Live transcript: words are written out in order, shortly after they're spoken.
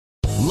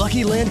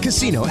Lucky Land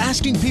Casino,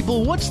 asking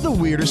people, what's the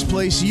weirdest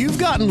place you've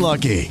gotten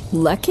lucky?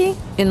 Lucky?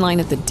 In line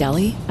at the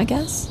deli, I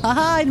guess?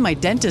 Aha, in my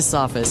dentist's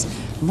office.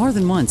 More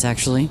than once,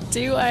 actually.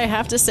 Do I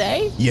have to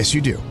say? Yes,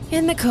 you do.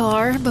 In the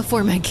car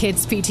before my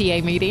kids'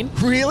 PTA meeting.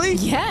 Really?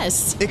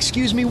 Yes.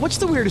 Excuse me, what's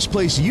the weirdest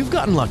place you've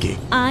gotten lucky?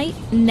 I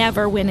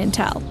never win and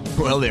tell.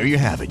 Well, there you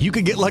have it. You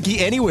can get lucky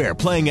anywhere,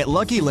 playing at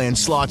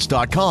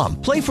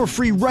LuckyLandSlots.com. Play for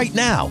free right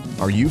now.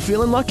 Are you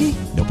feeling lucky?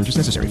 No purchase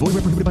necessary. Void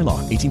where prohibited by law.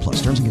 18 plus.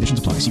 Terms and conditions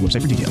apply. See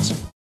website for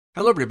details.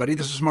 Hello, everybody.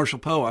 This is Marshall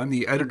Poe. I'm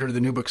the editor of the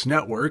New Books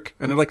Network,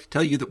 and I'd like to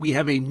tell you that we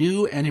have a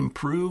new and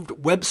improved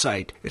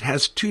website. It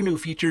has 2 new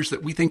features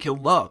that we think you'll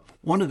love.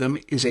 One of them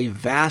is a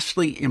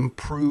vastly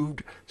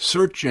improved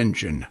search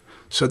engine,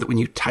 so that when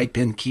you type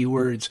in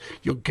keywords,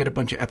 you'll get a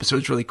bunch of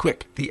episodes really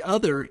quick. The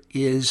other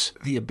is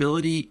the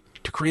ability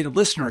to create a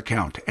listener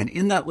account. And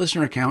in that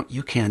listener account,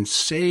 you can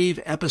save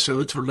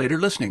episodes for later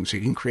listening. So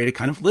you can create a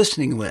kind of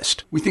listening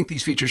list. We think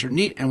these features are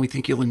neat, and we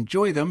think you'll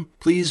enjoy them.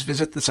 Please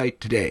visit the site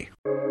today.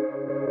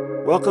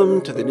 Welcome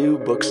to the New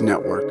Books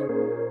Network.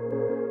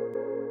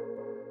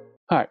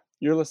 Hi,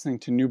 you're listening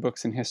to New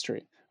Books in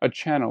History, a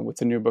channel with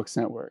the New Books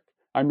Network.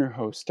 I'm your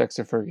host,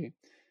 Dexter Fergie.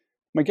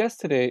 My guest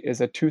today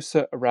is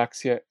Atoosa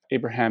Araxia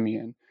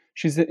Abrahamian.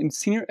 She's a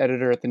senior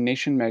editor at The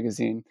Nation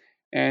magazine,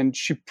 and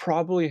she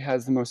probably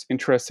has the most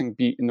interesting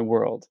beat in the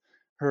world.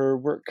 Her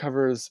work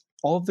covers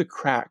all of the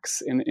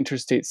cracks in the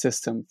interstate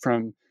system,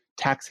 from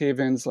tax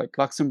havens like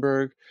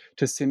Luxembourg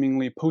to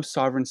seemingly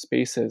post-sovereign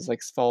spaces like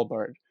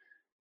Svalbard.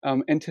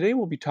 And today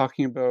we'll be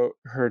talking about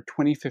her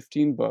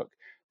 2015 book,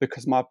 The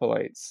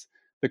Cosmopolites,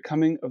 The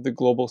Coming of the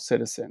Global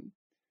Citizen.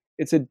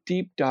 It's a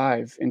deep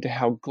dive into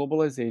how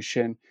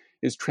globalization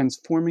is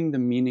transforming the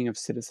meaning of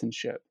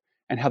citizenship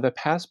and how the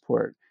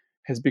passport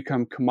has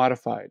become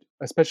commodified,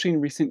 especially in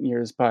recent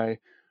years, by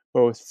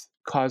both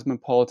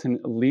cosmopolitan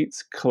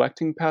elites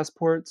collecting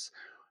passports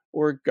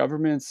or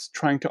governments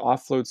trying to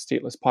offload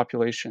stateless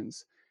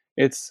populations.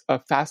 It's a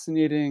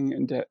fascinating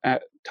and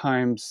at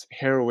times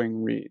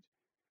harrowing read.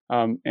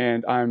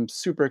 And I'm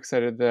super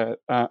excited that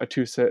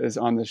Atoosa is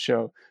on the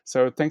show.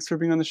 So thanks for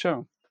being on the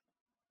show.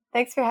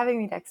 Thanks for having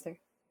me, Dexter.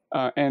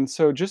 And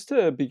so just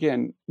to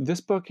begin,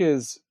 this book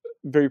is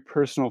very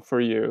personal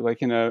for you,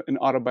 like in an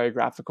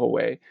autobiographical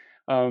way.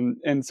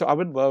 And so I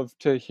would love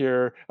to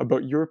hear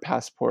about your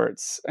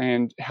passports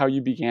and how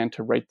you began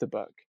to write the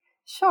book.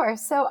 Sure.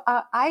 So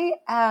I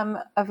am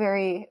a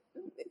very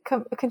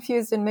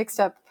confused and mixed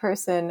up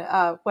person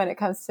when it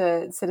comes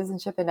to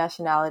citizenship and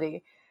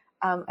nationality.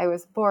 I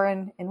was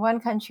born in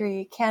one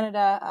country,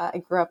 Canada. I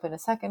grew up in a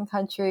second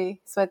country,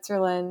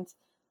 Switzerland.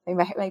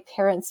 My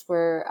parents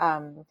were,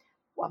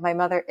 my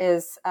mother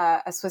is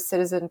a Swiss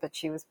citizen, but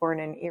she was born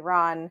in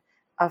Iran,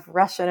 of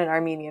Russian and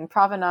Armenian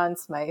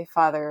provenance. My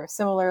father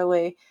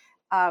similarly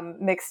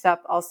mixed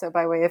up also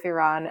by way of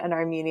Iran and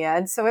Armenia.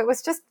 And so it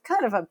was just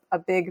kind of a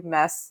big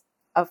mess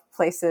of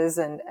places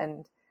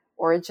and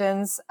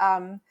origins.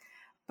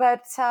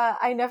 But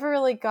I never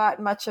really got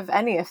much of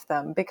any of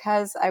them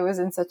because I was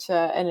in such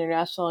an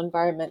international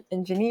environment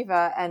in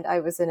Geneva and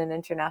I was in an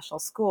international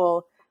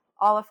school.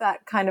 All of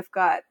that kind of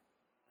got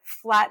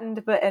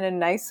flattened, but in a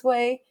nice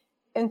way,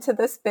 into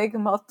this big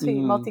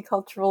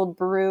multicultural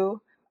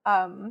brew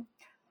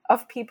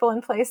of people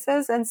and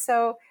places. And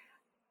so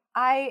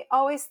I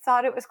always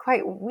thought it was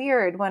quite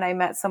weird when I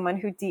met someone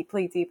who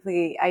deeply,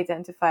 deeply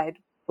identified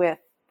with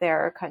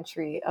their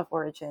country of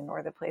origin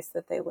or the place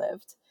that they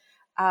lived.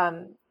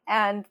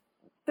 And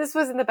this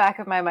was in the back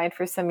of my mind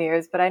for some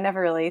years, but I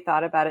never really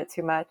thought about it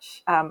too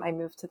much. I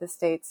moved to the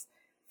States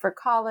for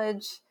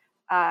college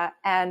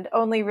and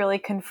only really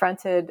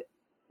confronted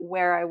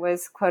where I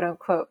was, quote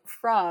unquote,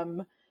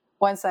 from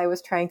once I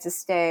was trying to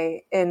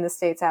stay in the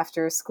States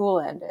after school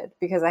ended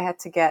because I had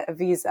to get a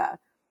visa.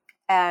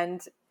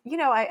 And, you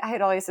know, I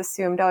had always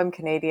assumed, oh, I'm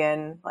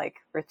Canadian, like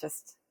we're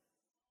just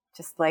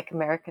like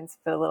Americans,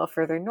 but a little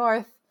further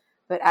north.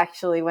 But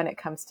actually, when it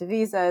comes to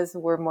visas,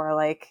 we're more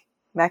like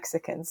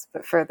Mexicans,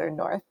 but further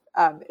north.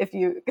 If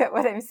you get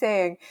what I'm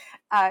saying,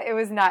 it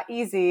was not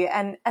easy.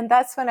 And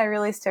that's when I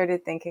really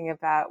started thinking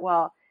about,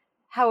 well,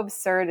 how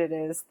absurd it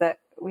is that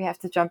we have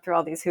to jump through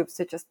all these hoops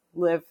to just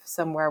live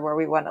somewhere where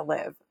we want to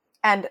live.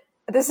 And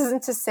this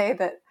isn't to say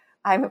that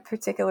I'm a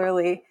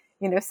particularly,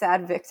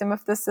 sad victim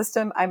of the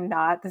system. I'm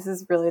not. This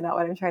is really not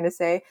what I'm trying to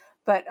say.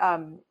 But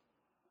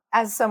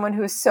as someone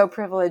who is so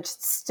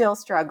privileged, still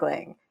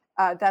struggling,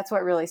 that's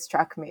what really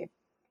struck me.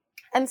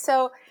 And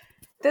so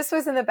this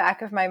was in the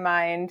back of my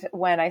mind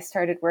when I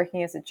started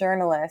working as a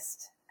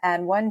journalist.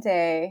 And one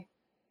day,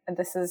 and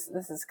this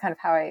is kind of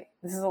how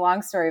this is a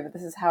long story, but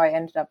this is how I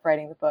ended up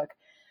writing the book.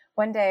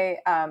 One day,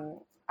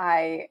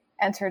 I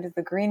entered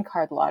the green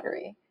card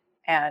lottery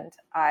and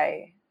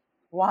I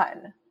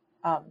won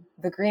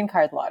the green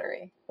card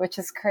lottery, which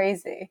is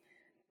crazy.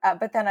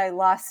 But then I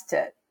lost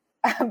it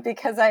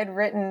because I had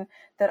written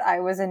that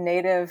I was a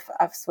native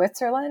of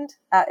Switzerland.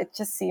 It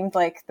just seemed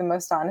like the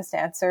most honest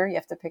answer. You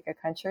have to pick a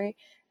country.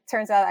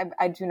 Turns out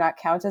I do not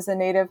count as a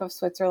native of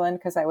Switzerland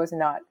because I was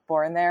not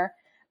born there.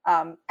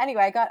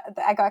 Anyway,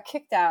 I got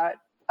kicked out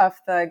of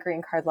the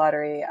green card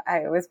lottery.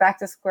 I was back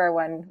to square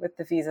one with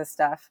the visa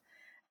stuff.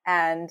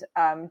 And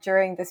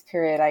during this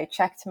period, I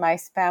checked my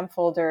spam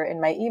folder in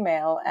my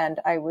email, and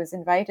I was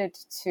invited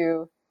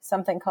to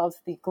something called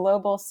the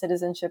Global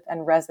Citizenship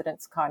and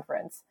Residence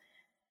Conference.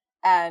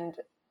 And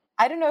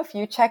I don't know if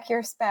you check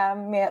your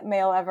spam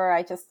mail ever.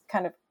 I just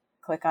kind of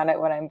click on it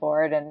when I'm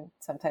bored, and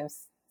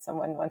sometimes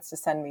someone wants to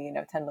send me,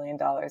 $10 million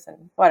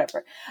and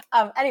whatever.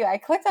 Anyway, I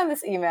clicked on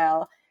this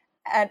email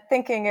and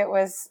thinking it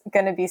was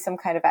going to be some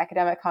kind of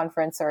academic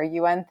conference or a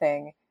UN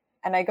thing.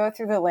 And I go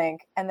through the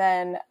link, and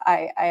then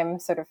I am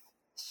sort of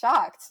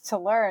shocked to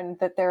learn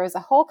that there is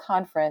a whole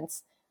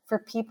conference for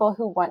people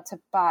who want to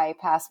buy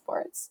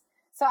passports.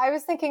 So I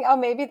was thinking, oh,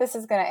 maybe this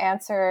is going to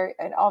answer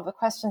all the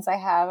questions I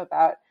have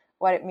about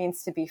what it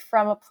means to be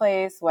from a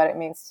place, what it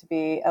means to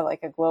be a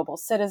global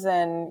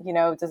citizen,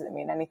 does it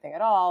mean anything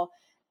at all?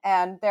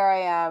 And there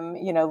I am,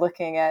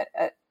 looking at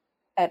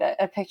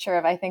a picture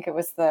of, I think it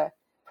was the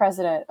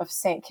president of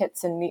St.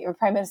 Kitts or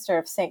Prime Minister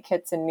of St.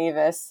 Kitts and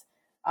Nevis,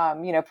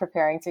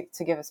 preparing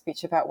to give a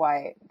speech about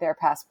why their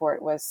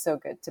passport was so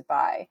good to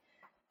buy.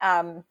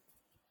 And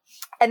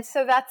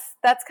so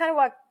that's kind of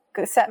what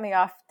set me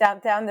off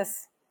down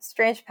this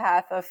strange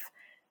path of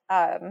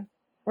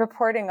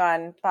reporting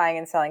on buying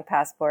and selling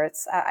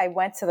passports. I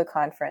went to the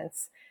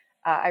conference.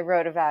 I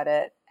wrote about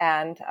it.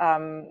 And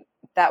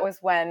that was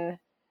when,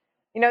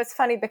 it's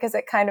funny because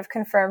it kind of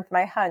confirmed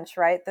my hunch,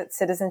 right? That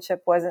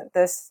citizenship wasn't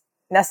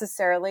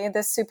necessarily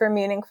this super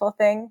meaningful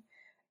thing.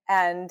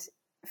 And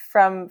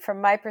from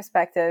my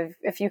perspective,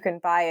 if you can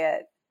buy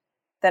it,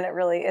 then it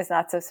really is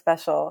not so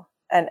special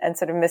and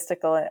sort of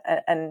mystical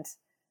and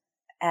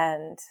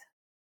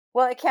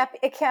well,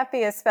 it can't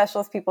be as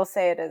special as people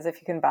say it is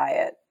if you can buy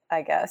it,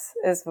 I guess,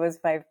 was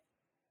my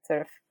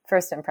sort of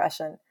first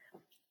impression.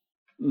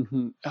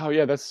 Mm-hmm. Oh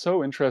yeah, that's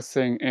so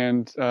interesting.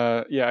 And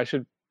I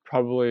should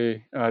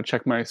probably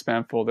check my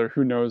spam folder.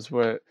 Who knows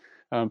what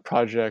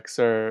projects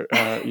are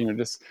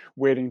just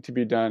waiting to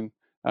be done.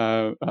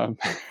 But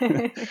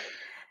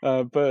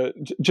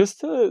just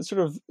to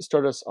sort of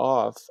start us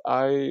off,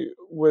 I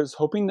was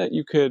hoping that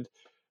you could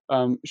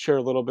share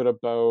a little bit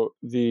about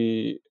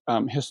the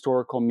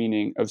historical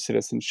meaning of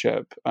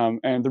citizenship.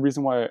 And the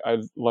reason why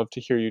I'd love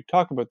to hear you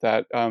talk about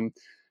that,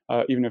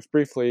 even if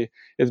briefly,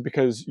 is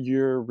because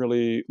you're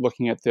really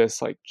looking at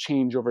this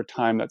change over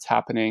time that's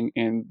happening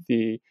in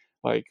the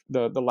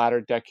latter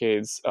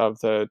decades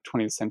of the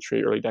 20th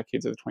century, early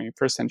decades of the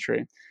 21st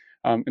century.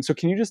 And so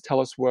can you just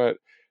tell us what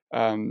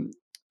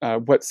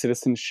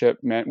citizenship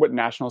meant, what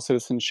national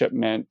citizenship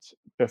meant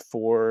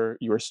before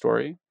your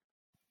story?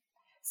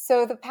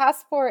 So the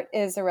passport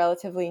is a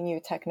relatively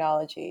new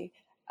technology,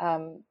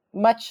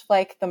 much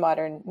like the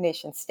modern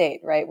nation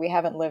state, right? We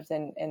haven't lived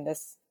in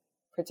this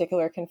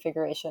particular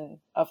configuration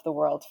of the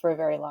world for a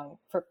very long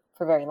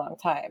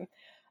time.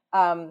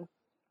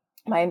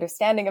 My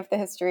understanding of the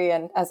history,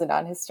 and as a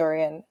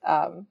non-historian,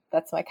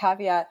 that's my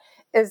caveat,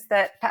 is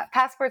that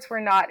passports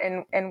were not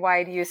in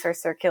wide use or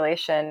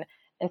circulation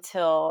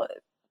until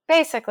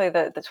basically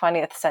the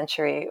 20th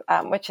century,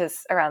 which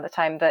is around the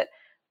time that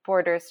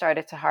borders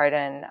started to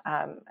harden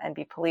and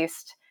be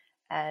policed,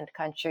 and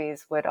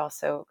countries would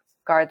also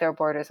guard their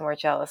borders more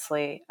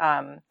jealously.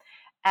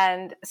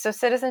 And so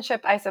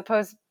citizenship, I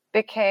suppose,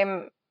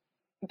 became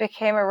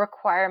a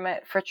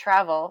requirement for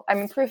travel. I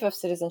mean, proof of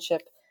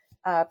citizenship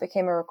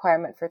became a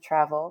requirement for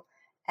travel.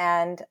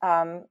 And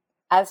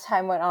as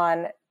time went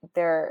on,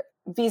 their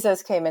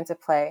visas came into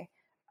play.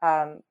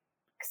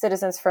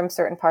 Citizens from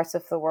certain parts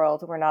of the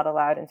world were not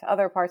allowed into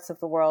other parts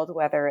of the world,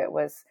 whether it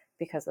was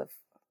because of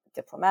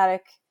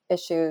diplomatic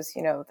issues,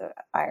 the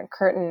Iron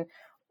Curtain,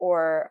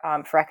 or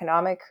for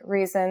economic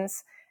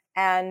reasons.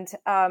 And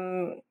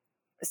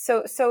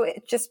so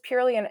it just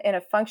purely in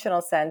a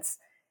functional sense,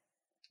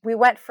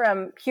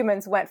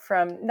 humans went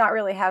from not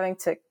really having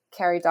to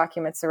carry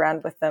documents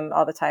around with them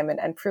all the time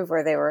and prove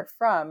where they were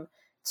from,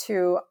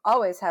 to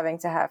always having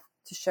to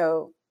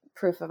show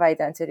proof of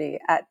identity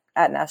at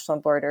national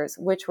borders,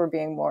 which were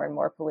being more and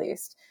more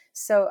policed.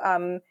 So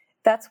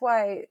that's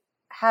why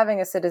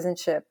having a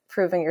citizenship,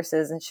 proving your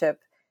citizenship,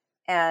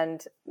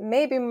 and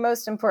maybe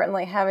most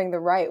importantly, having the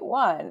right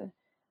one,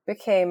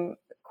 became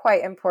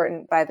quite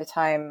important by the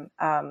time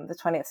the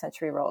 20th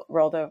century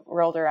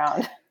rolled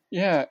around.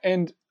 Yeah,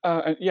 and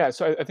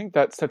so I think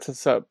that sets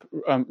us up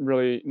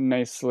really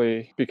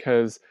nicely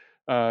because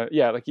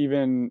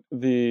even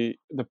the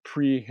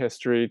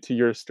prehistory to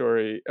your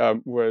story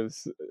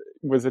was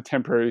a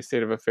temporary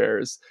state of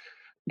affairs.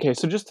 Okay,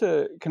 so just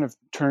to kind of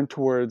turn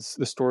towards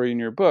the story in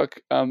your book,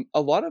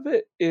 a lot of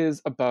it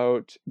is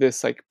about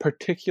this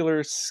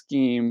particular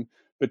scheme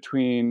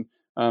between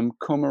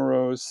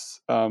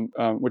Comoros,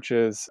 which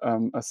is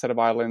a set of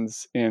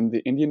islands in the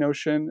Indian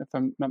Ocean, if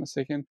I'm not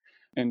mistaken,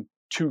 and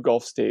two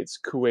Gulf states,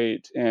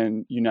 Kuwait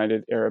and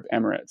United Arab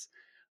Emirates.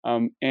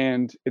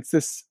 And it's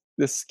this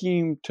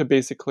scheme to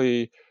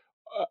basically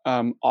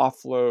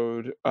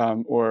offload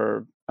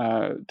or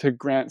to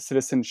grant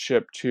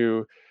citizenship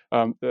to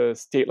the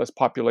stateless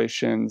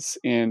populations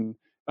in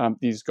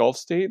these Gulf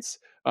states,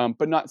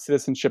 but not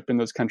citizenship in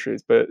those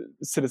countries, but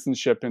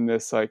citizenship in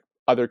this like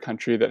other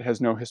country that has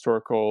no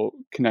historical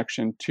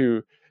connection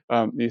to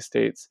these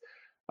states.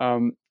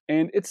 And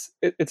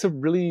it's a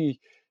really,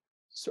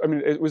 I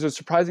mean, it was a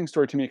surprising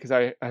story to me because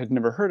I had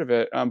never heard of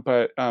it.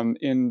 But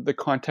in the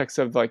context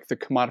of like the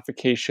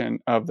commodification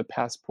of the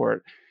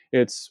passport,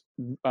 it's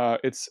a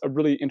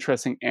really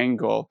interesting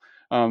angle,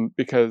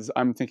 because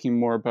I'm thinking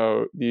more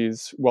about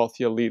these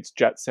wealthy elites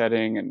jet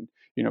setting and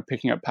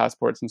picking up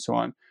passports and so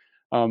on.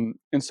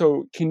 And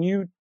so, can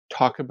you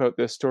talk about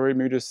this story?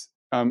 Maybe just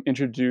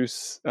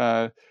introduce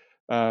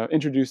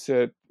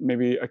it,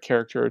 maybe a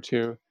character or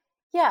two.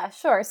 Yeah,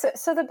 sure.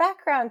 So the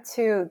background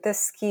to this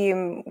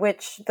scheme,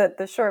 which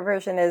the short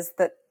version is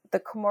that the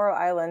Comoro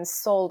Islands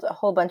sold a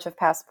whole bunch of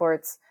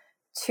passports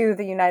to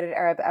the United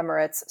Arab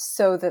Emirates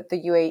so that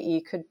the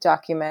UAE could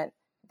document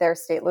their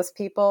stateless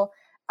people.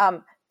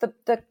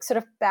 The sort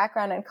of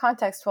background and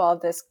context to all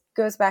of this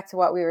goes back to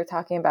what we were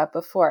talking about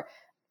before.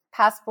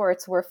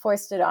 Passports were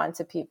foisted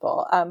onto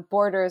people.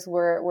 Borders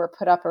were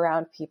put up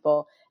around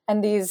people.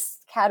 And these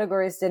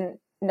categories didn't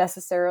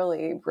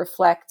necessarily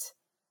reflect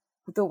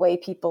the way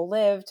people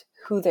lived,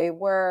 who they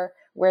were,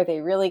 where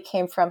they really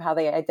came from, how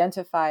they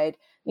identified.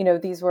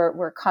 These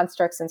were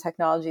constructs and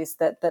technologies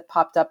that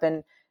popped up,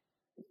 and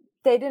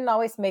they didn't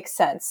always make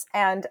sense.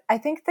 And I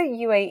think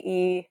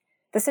the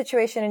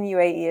situation in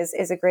UAE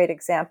is a great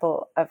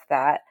example of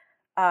that.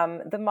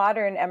 The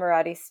modern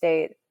Emirati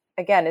state,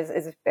 again, is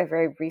a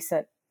very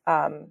recent,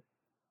 I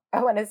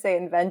want to say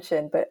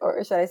invention,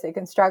 or should I say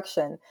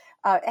construction.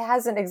 It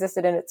hasn't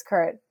existed in its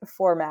current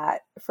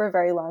format for a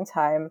very long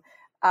time.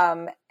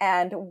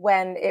 And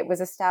when it was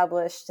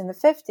established in the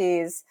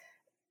 50s,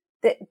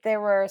 there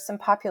were some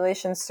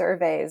population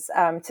surveys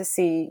to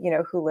see,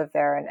 who lived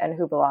there and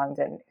who belonged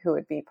and who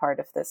would be part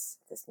of this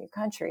new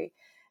country.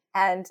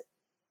 And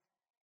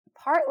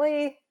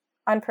partly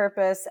on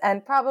purpose,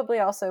 and probably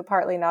also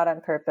partly not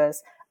on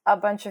purpose, a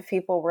bunch of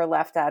people were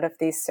left out of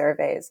these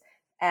surveys.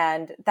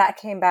 And that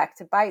came back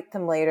to bite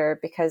them later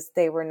because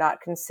they were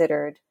not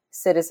considered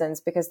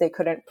citizens because they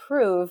couldn't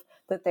prove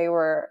that they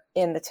were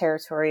in the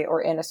territory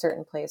or in a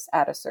certain place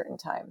at a certain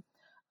time.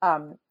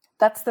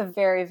 That's the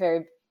very,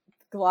 very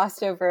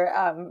glossed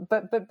over,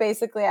 but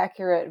basically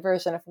accurate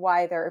version of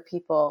why there are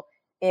people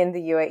in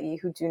the UAE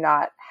who do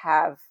not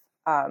have,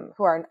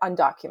 who are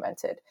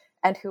undocumented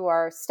and who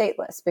are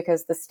stateless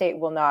because the state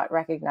will not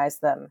recognize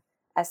them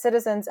as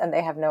citizens and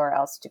they have nowhere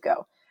else to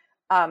go.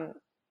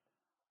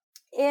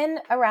 In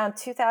around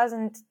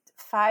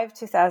 2005,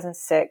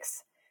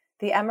 2006,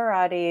 the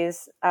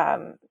Emiratis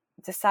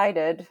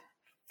decided,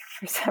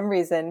 for some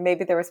reason,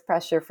 maybe there was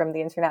pressure from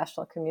the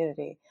international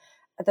community,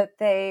 that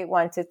they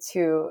wanted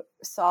to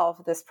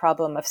solve this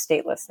problem of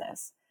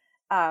statelessness.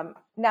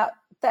 Now,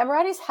 the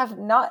Emiratis have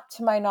not,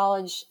 to my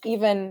knowledge,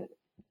 even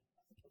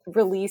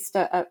released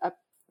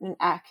an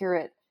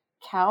accurate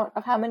count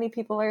of how many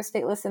people are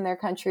stateless in their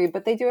country,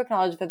 but they do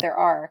acknowledge that there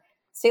are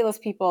stateless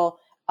people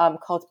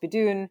called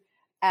Bidun,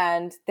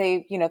 and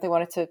they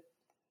wanted to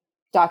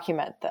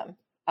document them.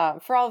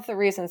 For all of the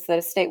reasons that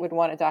a state would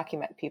want to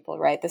document people,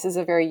 right? This is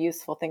a very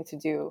useful thing to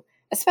do,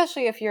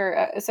 especially if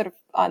you're sort of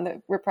on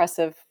the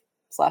repressive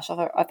 /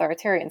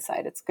 authoritarian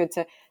side. It's good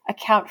to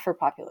account for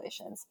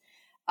populations.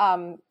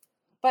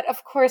 But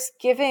of course,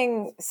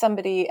 giving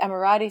somebody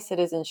Emirati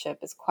citizenship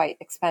is quite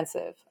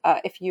expensive.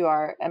 If you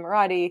are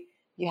Emirati,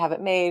 you have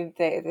it made,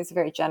 there's a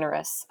very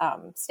generous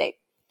state.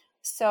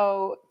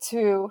 So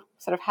to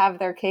sort of have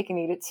their cake and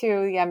eat it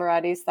too, the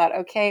Emiratis thought,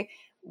 okay,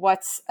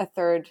 what's a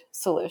third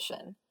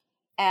solution?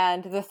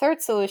 And the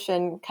third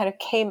solution kind of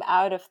came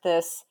out of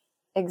this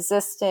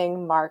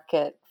existing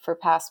market for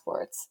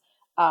passports.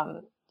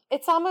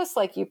 It's almost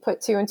like you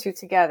put two and two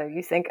together.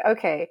 You think,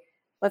 okay,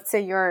 let's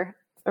say you're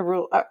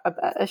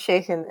a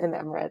sheikh in the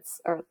Emirates,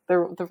 or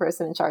the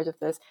person in charge of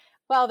this.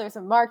 Well, there's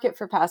a market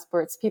for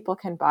passports. People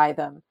can buy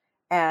them.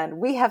 And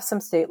we have some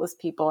stateless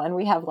people and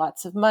we have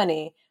lots of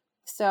money.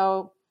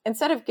 So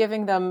instead of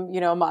giving them,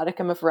 a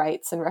modicum of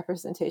rights and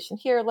representation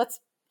here, let's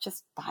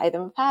just buy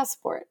them a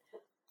passport.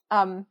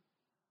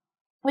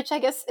 Which I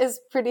guess is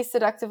pretty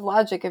seductive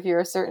logic if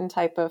you're a certain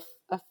type of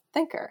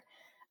thinker.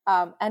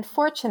 And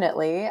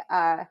fortunately,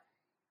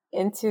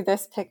 into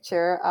this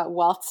picture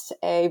waltzed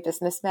a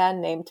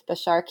businessman named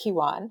Bashar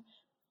Kiwan,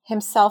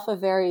 himself a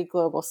very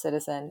global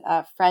citizen,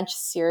 a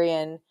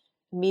French-Syrian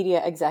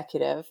media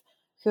executive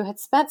who had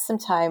spent some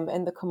time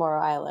in the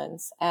Comoro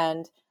Islands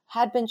and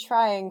had been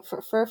trying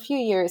for a few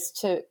years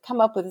to come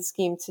up with a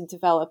scheme to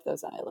develop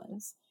those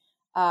islands.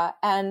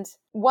 And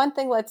one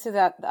thing led to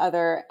the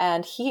other,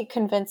 and he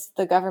convinced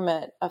the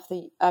government of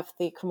the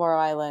Comoro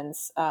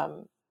Islands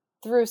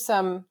through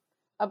some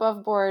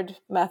above-board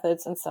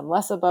methods and some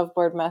less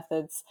above-board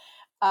methods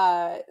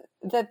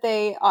that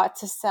they ought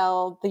to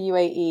sell the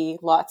UAE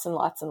lots and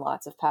lots and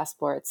lots of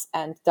passports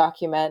and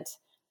document,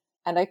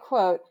 and I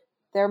quote,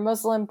 their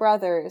Muslim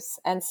brothers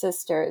and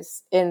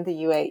sisters in the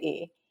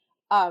UAE.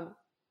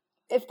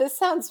 If this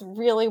sounds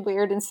really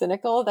weird and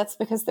cynical, that's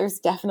because there's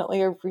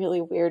definitely a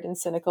really weird and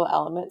cynical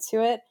element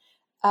to it.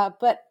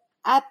 But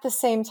at the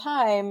same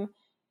time,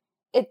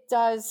 it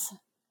does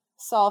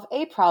solve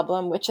a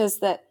problem, which is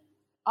that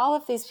all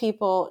of these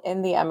people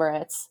in the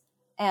Emirates,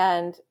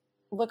 and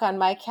look on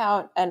my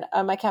count, and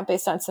on my count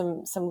based on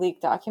some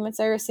leaked documents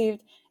I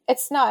received,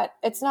 it's not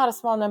a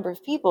small number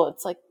of people.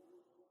 It's like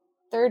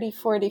 30,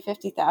 40,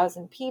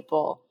 50,000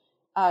 people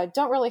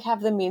don't really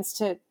have the means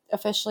to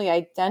officially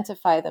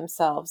identify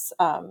themselves,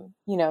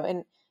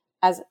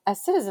 as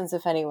citizens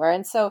of anywhere.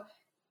 And so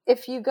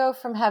if you go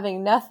from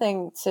having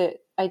nothing to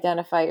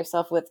identify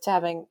yourself with to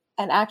having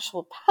an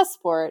actual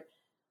passport,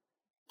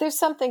 there's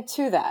something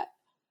to that.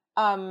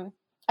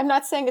 I'm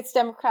not saying it's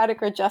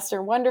democratic or just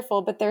or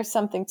wonderful, but there's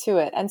something to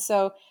it. And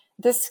so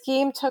this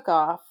scheme took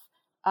off.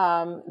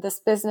 This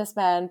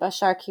businessman,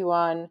 Bashar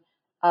Kiwan,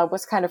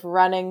 was kind of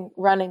running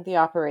the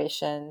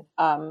operation,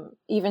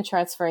 even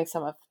transferring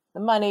some of the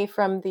money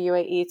from the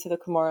UAE to the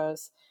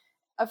Comoros.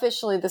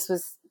 Officially,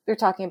 we're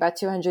talking about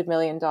 $200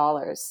 million.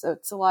 So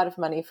it's a lot of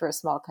money for a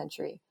small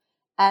country.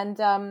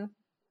 And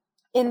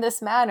in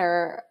this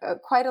manner,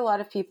 quite a lot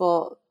of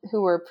people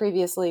who were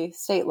previously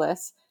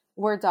stateless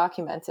were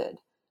documented.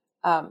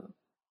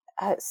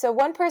 So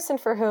one person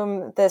for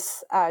whom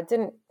this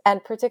didn't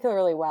end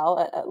particularly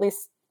well, at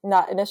least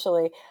not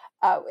initially,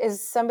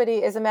 is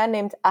a man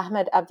named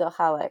Ahmed Abdel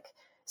Khalik.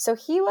 So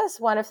he was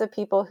one of the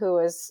people who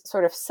was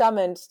sort of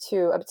summoned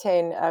to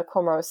obtain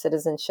Comoro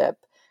citizenship.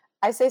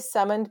 I say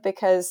summoned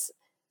because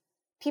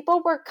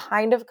people were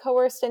kind of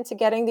coerced into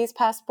getting these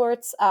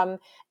passports.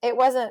 It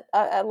wasn't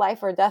a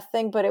life or death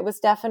thing, but there was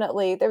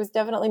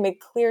definitely made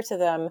clear to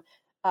them,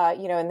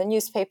 in the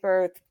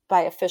newspaper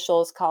by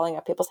officials calling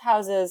up people's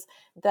houses,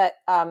 that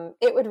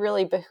it would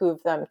really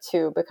behoove them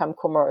to become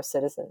Comoro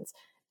citizens.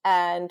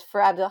 And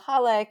for Abdel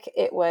Khalik,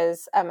 it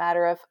was a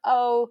matter of,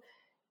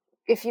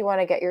 if you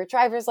want to get your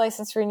driver's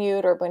license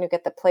renewed or when you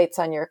get the plates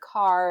on your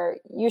car,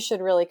 you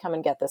should really come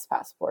and get this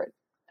passport.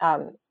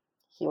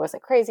 He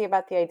wasn't crazy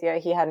about the idea.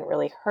 He hadn't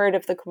really heard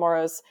of the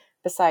Comoros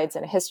besides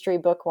in a history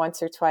book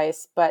once or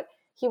twice, but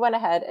he went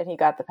ahead and he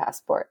got the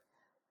passport.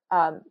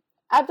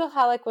 Abdel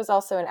Khalik was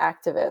also an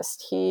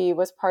activist. He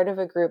was part of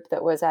a group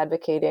that was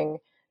advocating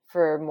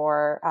for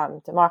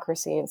more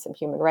democracy and some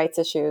human rights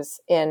issues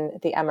in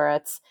the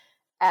Emirates.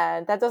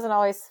 And that doesn't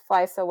always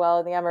fly so well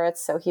in the Emirates.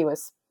 So he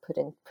was put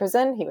in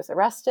prison. He was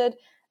arrested.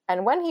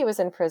 And when he was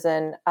in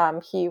prison,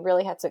 he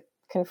really had to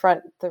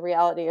confront the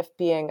reality of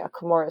being a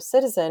Comoro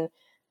citizen,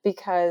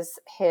 because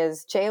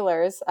his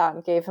jailers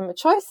gave him a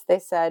choice. They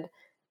said,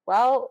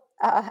 well,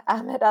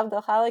 Ahmed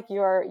Abdel Khalik,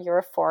 you're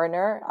a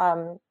foreigner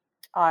on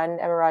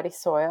Emirati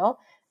soil,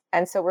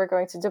 and so we're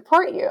going to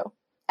deport you.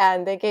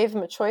 And they gave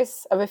him a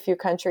choice of a few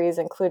countries,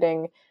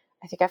 including,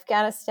 I think,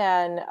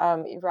 Afghanistan,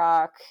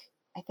 Iraq,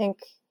 I think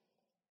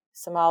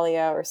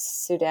Somalia or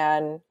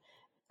Sudan,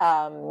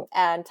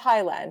 and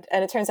Thailand.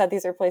 And it turns out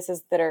these are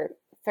places that are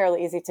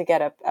fairly easy to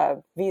get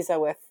a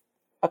visa with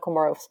a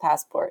Comoros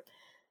passport.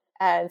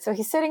 And so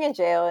he's sitting in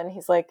jail and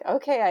he's like,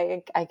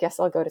 okay, I guess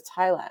I'll go to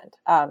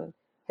Thailand.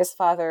 His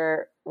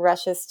father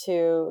rushes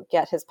to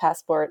get his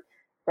passport,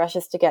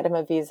 rushes to get him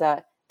a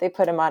visa. They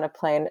put him on a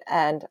plane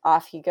and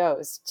off he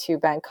goes to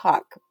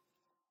Bangkok,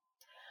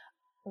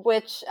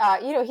 which,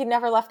 he'd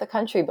never left the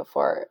country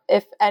before.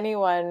 If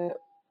anyone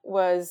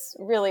was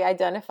really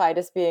identified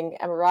as being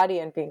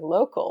Emirati and being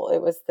local,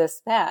 it was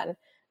this man.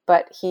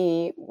 But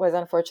he was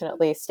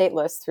unfortunately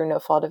stateless through no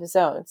fault of his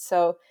own.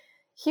 So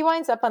he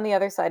winds up on the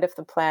other side of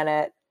the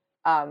planet.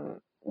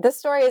 This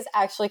story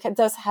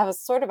does have a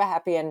sort of a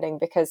happy ending,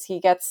 because he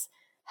gets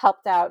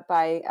helped out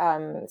by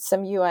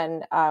some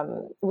UN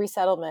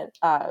resettlement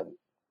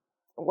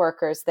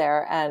workers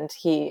there, and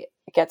he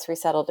gets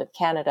resettled in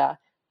Canada,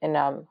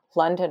 in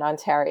London,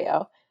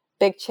 Ontario.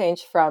 Big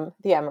change from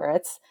the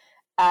Emirates.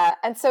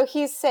 And so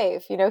he's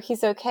safe,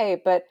 he's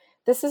okay. But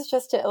this is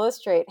just to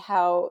illustrate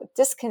how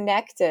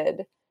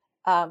disconnected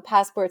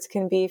passports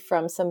can be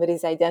from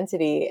somebody's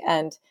identity,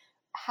 and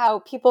how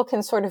people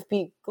can sort of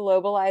be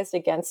globalized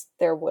against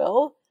their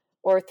will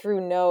or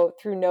through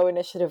no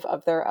initiative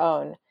of their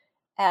own.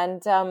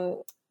 And,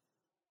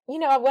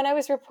 when I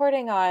was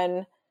reporting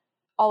on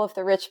all of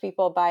the rich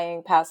people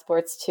buying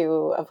passports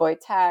to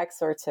avoid tax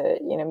or to,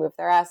 move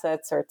their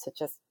assets or to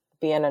just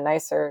be in a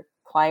nicer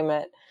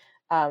climate,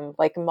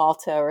 like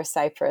Malta or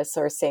Cyprus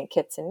or St.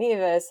 Kitts and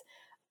Nevis,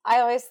 I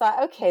always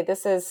thought, okay,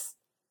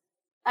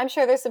 I'm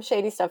sure there's some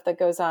shady stuff that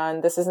goes on.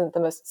 This isn't the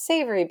most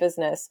savory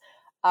business.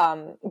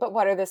 But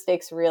what are the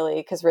stakes really?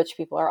 Because rich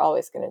people are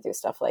always going to do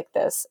stuff like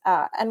this.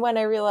 And when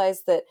I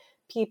realized that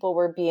people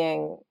were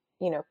being,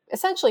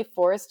 essentially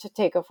forced to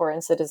take a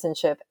foreign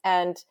citizenship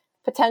and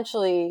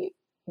potentially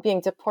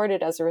being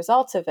deported as a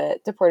result of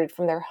it, deported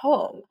from their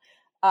home,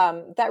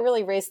 that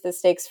really raised the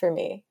stakes for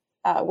me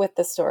with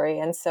the story.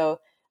 And so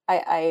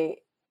I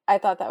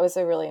thought that was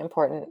a really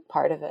important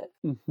part of it.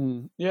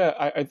 Mm-hmm.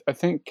 Yeah, I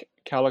think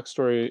Khalik's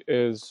story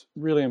is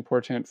really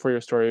important for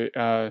your story.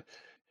 I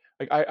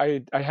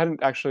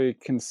hadn't actually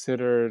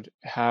considered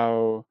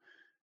how,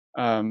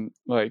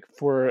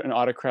 for an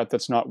autocrat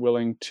that's not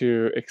willing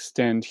to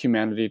extend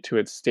humanity to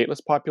its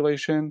stateless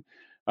population,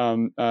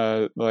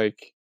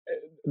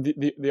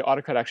 the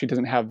autocrat actually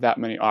doesn't have that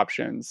many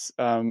options,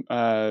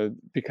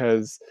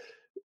 because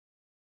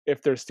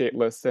if they're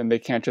stateless, then they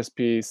can't just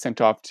be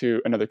sent off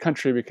to another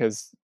country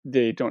because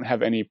they don't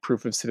have any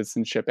proof of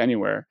citizenship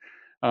anywhere.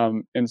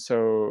 And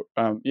so,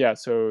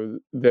 so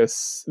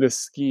this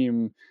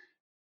scheme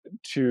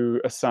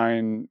to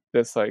assign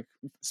this like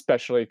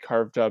specially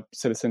carved up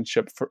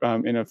citizenship for,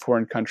 in a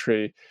foreign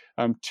country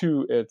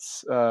to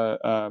its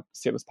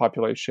stateless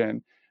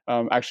population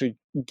actually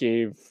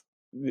gave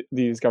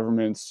these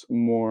governments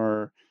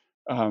more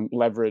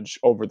leverage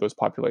over those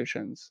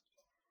populations.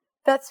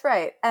 That's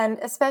right. And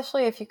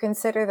especially if you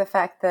consider the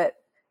fact that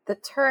the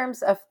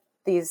terms of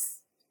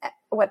these,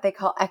 what they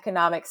call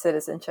economic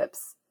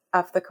citizenships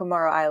of the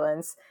Comoro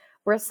Islands,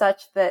 were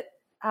such that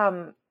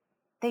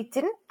they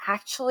didn't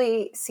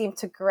actually seem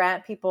to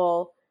grant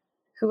people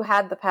who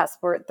had the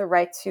passport the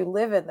right to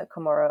live in the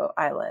Comoro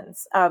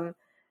Islands,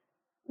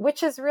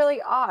 which is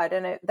really odd.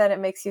 And then it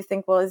makes you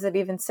think, well, is it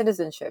even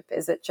citizenship?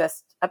 Is it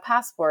just a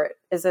passport?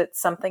 Is it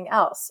something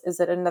else? Is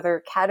it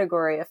another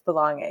category of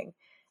belonging?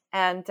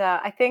 And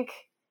I think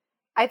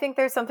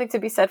there's something to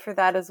be said for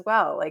that as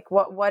well. Like,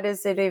 what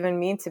does it even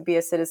mean to be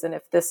a citizen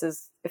if this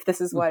is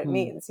what it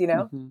means? You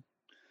know.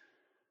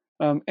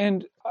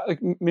 And like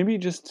maybe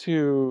just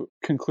to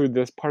conclude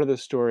this part of the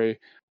story,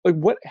 like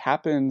what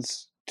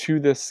happens to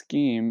this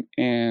scheme,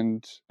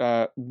 and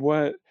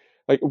what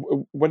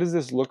does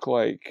this look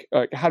like?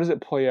 Like how does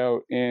it play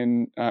out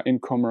in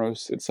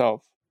Comoros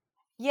itself?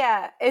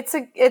 Yeah,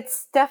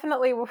 it's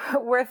definitely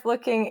worth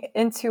looking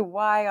into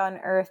why on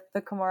earth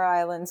the Comoro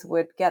Islands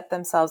would get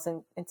themselves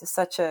into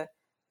such a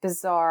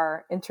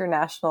bizarre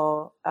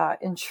international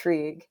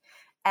intrigue.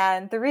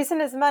 And the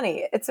reason is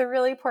money. It's a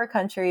really poor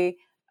country.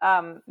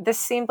 This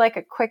seemed like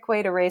a quick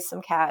way to raise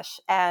some cash.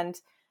 And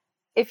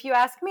if you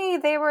ask me,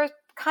 they were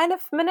kind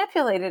of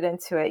manipulated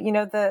into it. You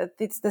know,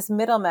 this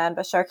middleman,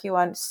 Bashar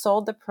Kiwan,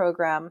 sold the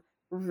program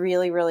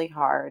really, really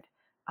hard.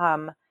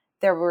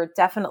 There were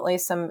definitely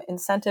some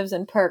incentives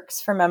and perks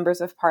for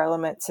members of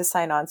parliament to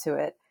sign on to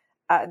it.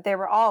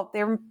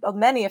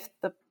 Many of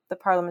the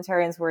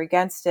parliamentarians were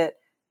against it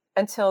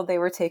until they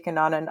were taken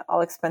on an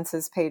all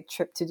expenses paid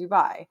trip to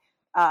Dubai,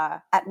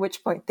 at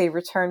which point they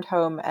returned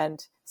home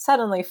and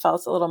suddenly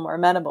felt a little more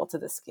amenable to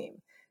the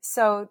scheme.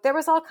 So there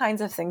was all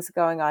kinds of things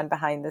going on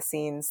behind the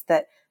scenes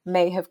that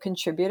may have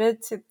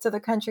contributed to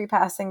the country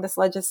passing this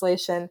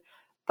legislation.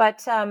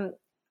 But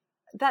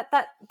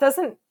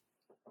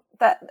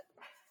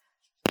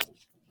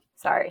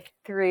Sorry,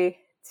 3,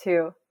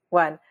 2,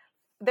 1.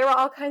 There were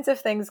all kinds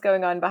of things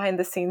going on behind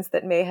the scenes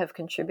that may have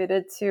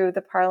contributed to the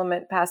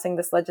parliament passing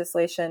this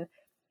legislation.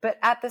 But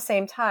at the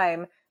same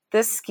time,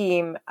 this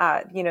scheme,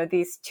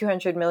 these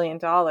 $200 million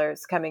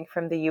coming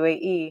from the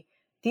UAE,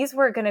 these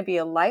were going to be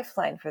a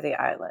lifeline for the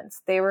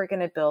islands. They were going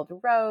to build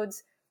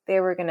roads.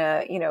 They were going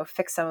to,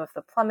 fix some of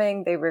the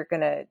plumbing. They were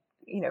going to,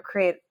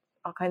 create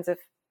all kinds of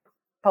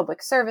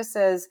public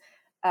services.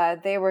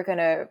 They were going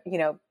to,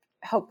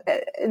 hope,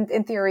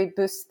 in theory,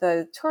 boost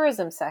the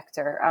tourism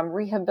sector,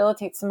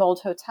 rehabilitate some old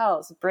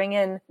hotels, bring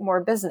in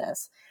more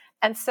business.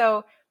 And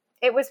so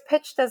it was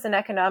pitched as an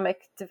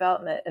economic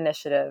development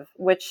initiative,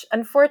 which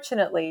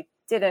unfortunately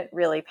didn't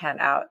really pan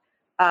out.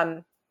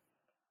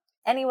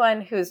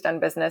 Anyone who's done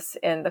business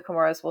in the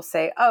Comoros will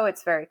say, oh,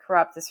 it's very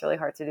corrupt, it's really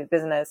hard to do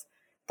business.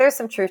 There's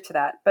some truth to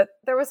that. But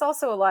there was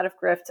also a lot of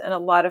grift and a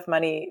lot of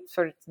money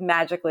sort of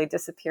magically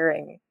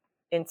disappearing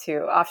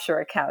into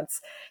offshore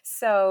accounts.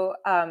 So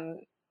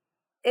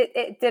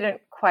it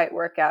didn't quite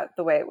work out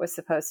the way it was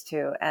supposed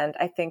to. And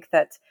I think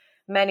that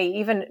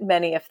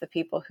many of the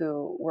people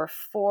who were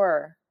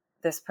for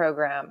this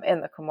program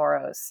in the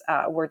Comoros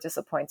were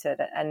disappointed,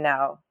 and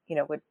now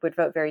would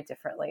vote very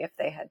differently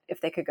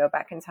if they could go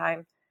back in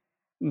time.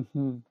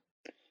 Mm-hmm.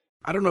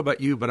 I don't know about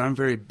you, but I'm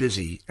very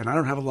busy and I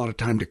don't have a lot of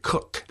time to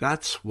cook.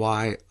 That's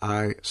why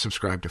I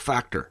subscribe to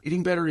Factor.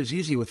 Eating better is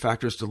easy with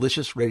Factor's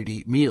delicious,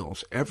 ready-to-eat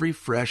meals. Every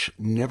fresh,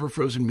 never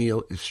frozen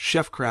meal is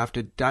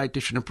chef-crafted,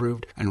 dietitian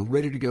approved, and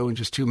ready to go in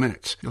just 2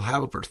 minutes. You'll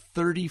have over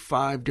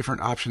 35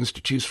 different options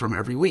to choose from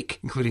every week,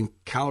 including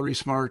Calorie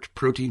Smart,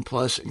 Protein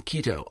Plus, and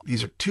Keto.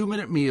 These are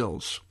 2-minute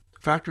meals.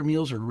 Factor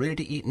meals are ready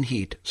to eat and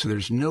heat, so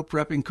there's no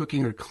prepping,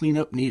 cooking, or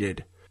cleanup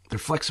needed. They're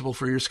flexible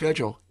for your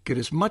schedule. Get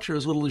as much or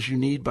as little as you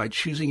need by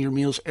choosing your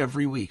meals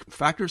every week.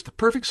 Factor is the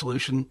perfect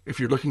solution if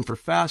you're looking for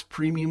fast,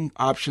 premium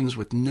options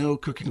with no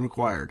cooking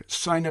required.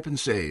 Sign up and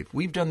save.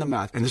 We've done the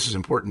math, and this is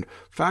important.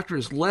 Factor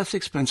is less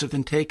expensive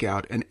than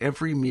takeout, and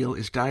every meal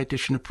is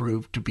dietitian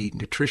approved to be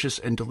nutritious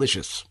and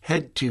delicious.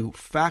 Head to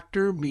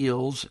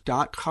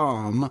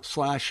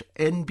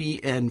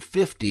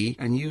factormeals.com/NBN50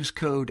 and use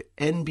code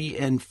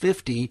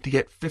NBN50 to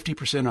get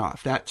 50%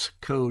 off. That's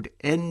code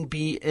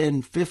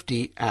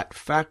NBN50 at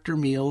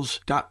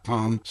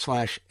factormeals.com/NBN50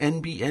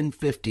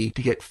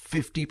 to get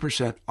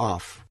 50%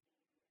 off.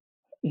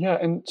 Yeah,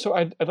 and so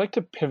I'd like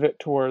to pivot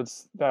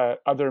towards that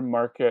other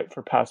market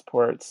for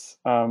passports,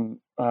 the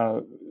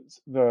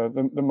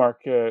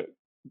market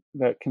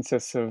that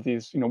consists of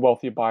these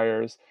wealthy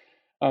buyers,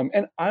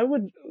 and I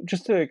would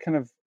just to kind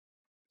of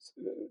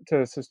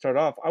to start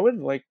off, I would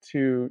like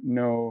to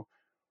know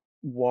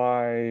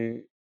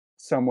why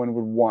someone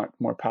would want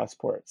more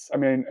passports. I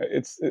mean,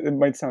 it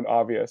might sound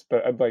obvious,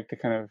 but I'd like to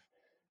kind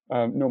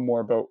of know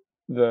more about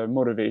the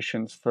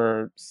motivations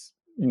for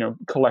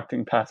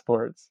collecting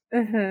passports.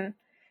 Hmm.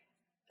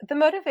 The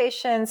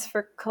motivations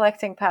for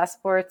collecting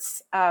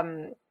passports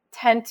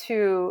tend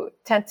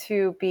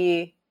to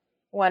be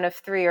one of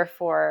three or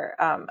four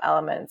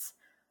elements.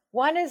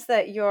 One is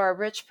that you're a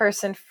rich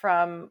person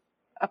from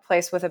a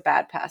place with a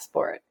bad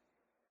passport,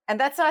 and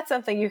that's not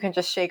something you can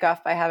just shake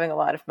off by having a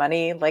lot of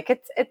money. Like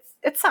it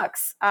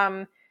sucks.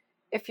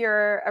 If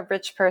you're a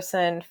rich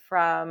person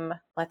from,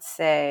 let's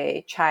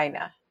say,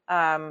 China,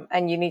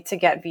 and you need to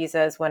get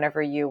visas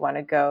whenever you want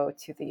to go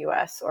to the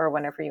US or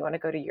whenever you want to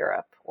go to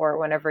Europe or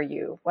whenever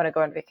you want to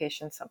go on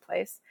vacation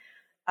someplace,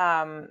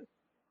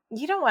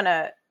 you don't want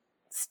to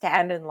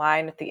stand in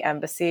line at the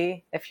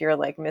embassy if you're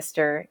like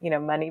Mr.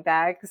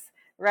 Moneybags,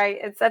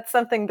 right? That's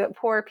something that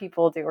poor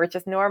people do or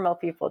just normal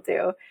people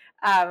do.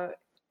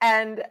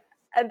 And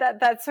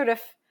that sort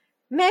of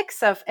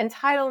mix of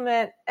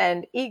entitlement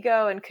and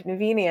ego and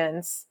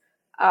convenience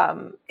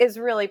is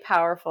really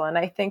powerful. And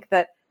I think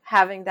that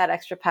having that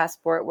extra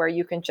passport where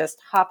you can just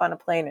hop on a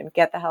plane and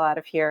get the hell out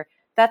of here,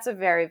 that's a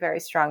very, very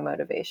strong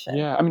motivation.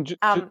 Yeah, I mean,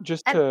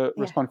 just to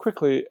respond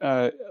quickly,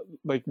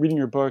 like reading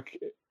your book,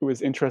 it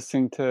was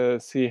interesting to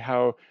see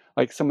how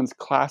like someone's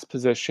class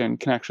position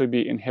can actually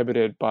be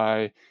inhibited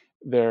by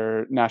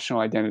their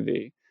national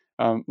identity.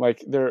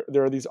 Like there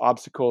are these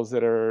obstacles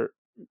that are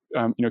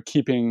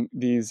keeping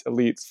these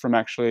elites from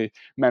actually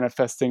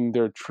manifesting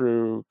their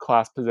true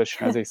class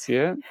position as they see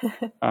it.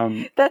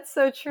 That's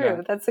so true.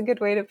 Yeah. That's a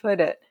good way to put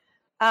it.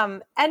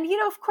 And,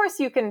 of course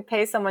you can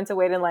pay someone to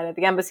wait in line at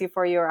the embassy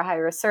for you or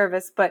hire a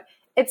service, but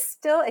it's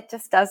still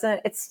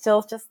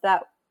just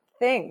that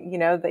thing,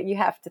 that you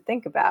have to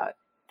think about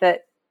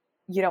that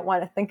you don't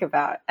want to think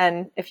about.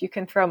 And if you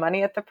can throw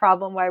money at the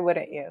problem, why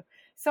wouldn't you?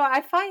 So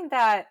I find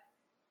that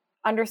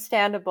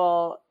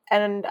understandable.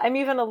 And I'm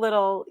even a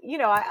little,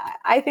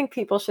 I think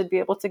people should be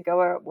able to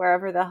go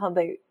wherever the hell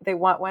they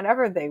want,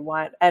 whenever they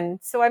want. And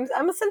so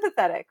I'm a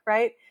sympathetic,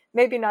 right?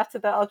 Maybe not to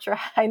the ultra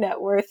high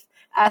net worth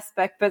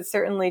aspect, but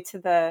certainly to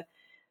the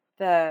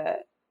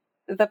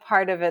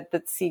part of it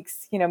that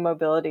seeks,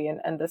 mobility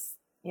and this,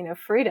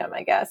 freedom,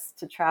 I guess,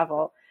 to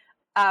travel.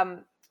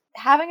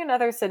 Having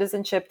another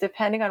citizenship,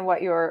 depending on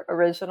what your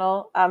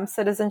original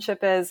citizenship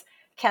is,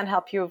 can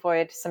help you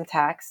avoid some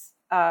taxes.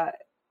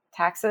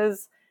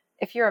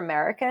 If you're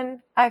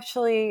American,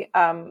 actually,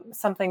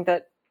 something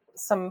that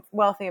some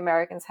wealthy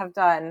Americans have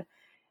done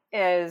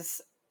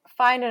is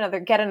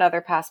get another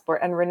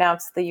passport and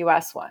renounce the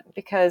U.S. one,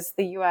 because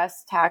the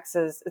U.S.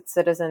 taxes its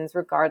citizens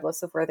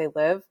regardless of where they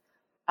live.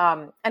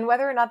 And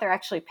whether or not they're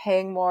actually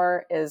paying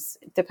more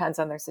depends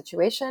on their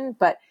situation,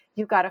 but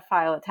you've got to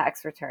file a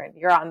tax return.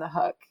 You're on the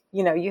hook.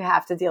 You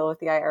have to deal with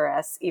the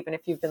IRS, even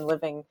if you've been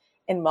living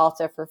in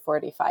Malta for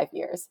 45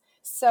 years.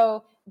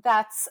 So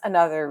that's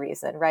another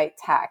reason, right?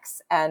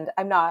 Tax. And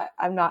I'm not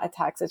a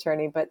tax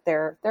attorney, but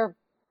there are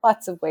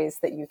lots of ways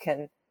that you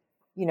can,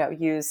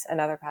 use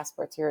another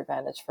passport to your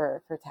advantage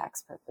for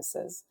tax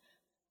purposes.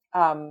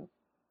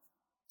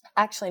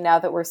 Actually, now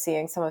that we're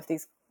seeing some of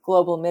these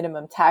global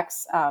minimum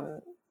tax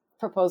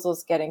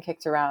proposals getting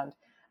kicked around,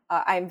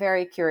 I'm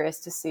very curious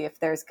to see if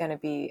there's going to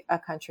be a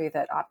country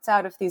that opts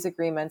out of these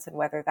agreements and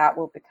whether that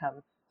will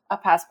become a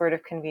passport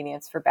of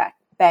convenience for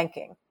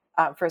banking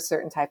for a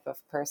certain type of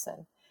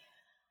person.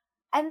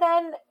 And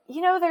then,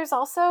 there's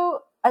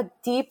also a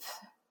deep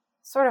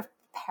sort of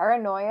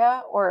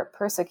paranoia or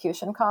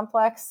persecution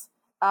complex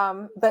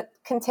that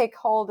can take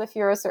hold if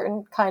you're a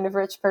certain kind of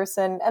rich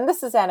person. And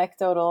this is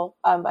anecdotal.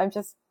 I'm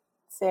just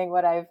saying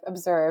what I've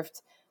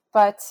observed.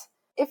 But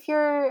if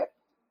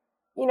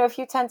if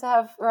you tend to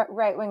have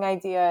right-wing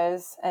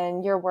ideas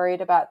and you're worried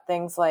about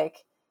things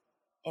like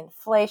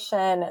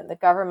inflation and the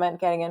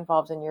government getting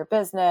involved in your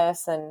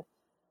business, and,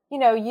 you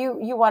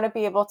want to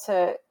be able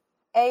to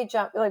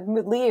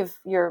leave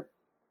your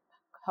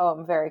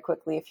home very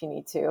quickly if you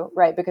need to,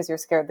 right? Because you're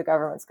scared the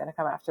government's going to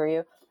come after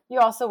you. You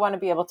also want to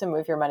be able to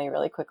move your money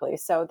really quickly.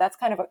 So that's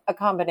kind of a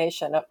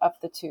combination of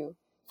the two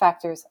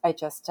factors I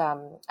just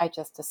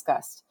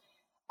discussed.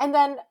 And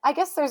then I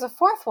guess there's a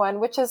fourth one,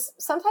 which is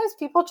sometimes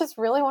people just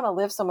really want to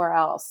live somewhere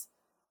else.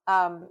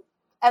 And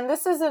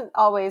this isn't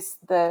always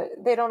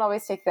they don't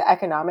always take the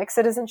economic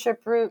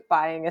citizenship route,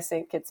 buying a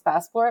St. Kitts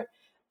passport.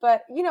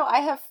 But,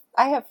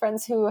 I have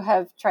friends who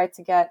have tried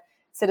to get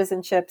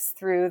citizenships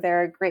through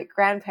their great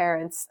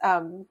grandparents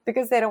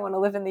because they don't want to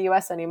live in the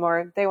US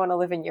anymore. They want to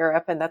live in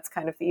Europe, and that's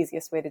kind of the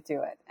easiest way to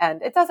do it.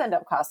 And it does end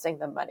up costing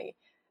them money,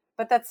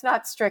 but that's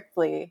not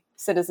strictly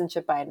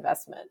citizenship by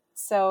investment.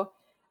 So,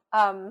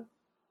 I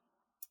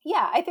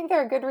think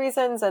there are good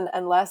reasons and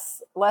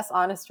less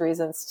honest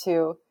reasons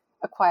to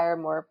acquire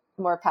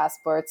more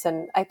passports.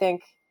 And I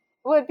think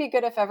it would be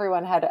good if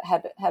everyone had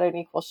an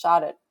equal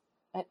shot at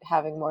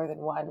having more than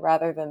one,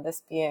 rather than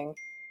this being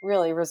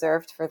really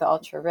reserved for the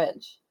ultra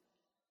rich.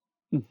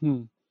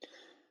 Mm-hmm.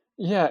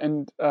 Yeah,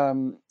 and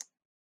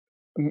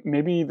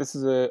maybe this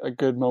is a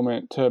good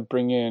moment to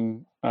bring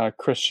in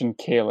Christian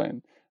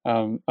Kalin.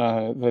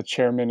 the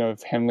chairman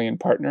of Henley and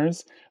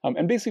Partners,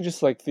 and basically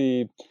just like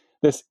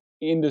this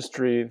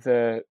industry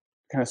that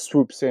kind of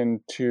swoops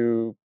in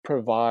to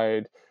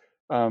provide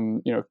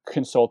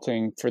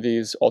consulting for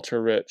these ultra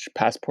rich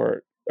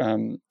passport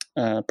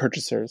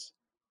purchasers.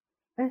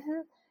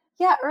 Mm-hmm.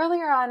 Yeah,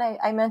 earlier on,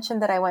 I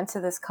mentioned that I went to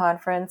this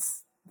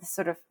conference, this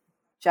sort of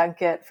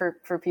junket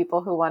for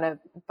people who want to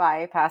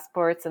buy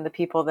passports and the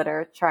people that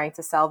are trying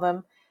to sell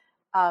them.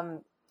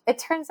 It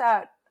turns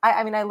out,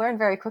 I mean, I learned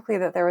very quickly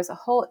that there was a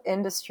whole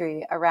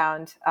industry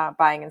around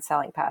buying and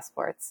selling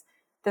passports.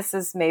 This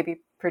is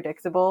maybe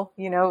predictable,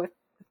 with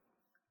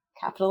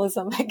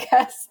capitalism, I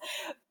guess.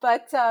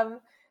 But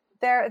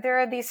there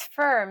are these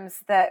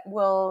firms that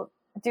will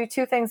do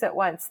two things at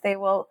once. They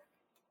will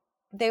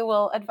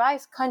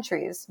advise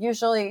countries,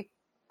 usually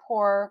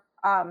poor,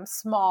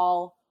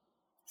 small,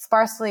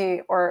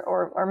 sparsely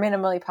or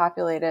minimally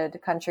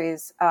populated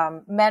countries,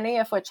 many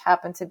of which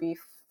happen to be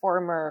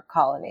former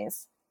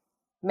colonies.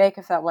 Make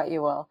of that what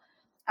you will.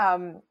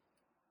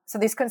 So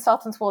these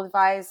consultants will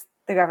advise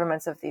the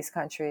governments of these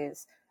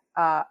countries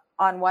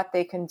on what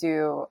they can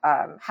do,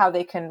 how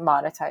they can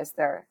monetize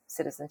their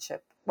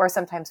citizenship, or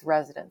sometimes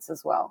residence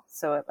as well.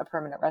 So a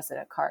permanent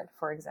resident card,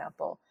 for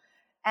example.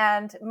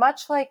 And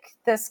much like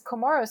this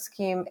Comoros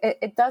scheme,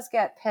 it does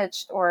get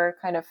pitched or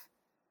kind of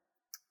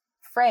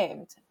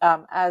framed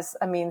as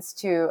a means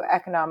to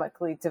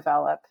economically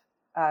develop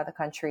the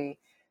country,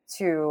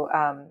 to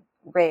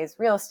raise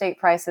real estate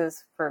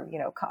prices for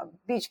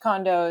beach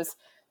condos,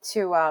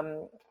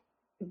 to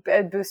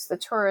boost the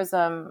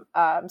tourism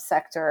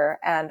sector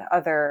and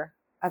other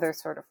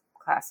sort of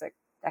classic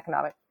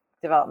economic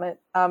development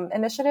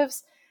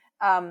initiatives.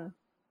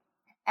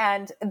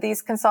 And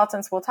these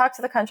consultants will talk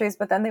to the countries,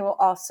 but then they will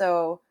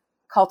also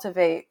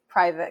cultivate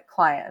private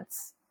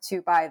clients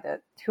to buy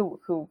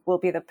who will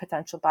be the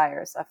potential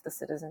buyers of the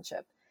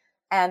citizenship.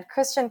 And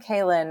Christian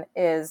Kalin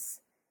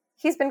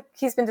he's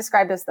been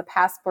described as the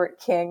passport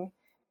king.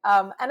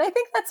 And I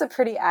think that's a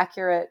pretty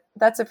accurate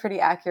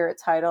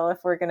title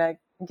if we're going to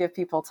give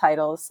people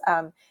titles.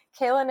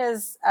 Kalin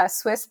is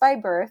Swiss by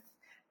birth,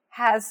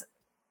 has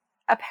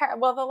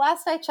the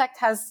last I checked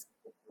has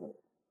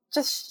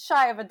just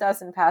shy of a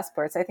dozen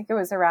passports. I think it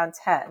was around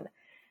 10,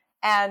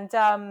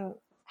 and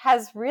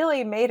has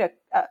really made a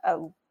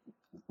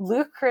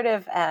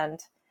lucrative and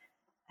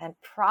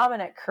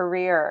prominent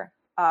career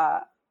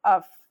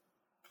of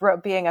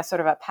being a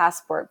sort of a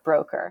passport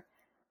broker.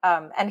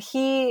 And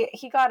he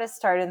got his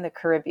start in the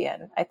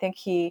Caribbean. I think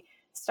he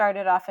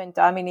started off in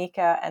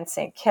Dominica and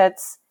St.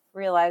 Kitts,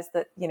 realized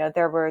that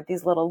there were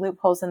these little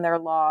loopholes in their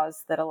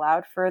laws that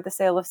allowed for the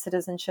sale of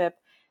citizenship,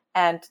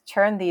 and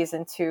turned these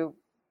into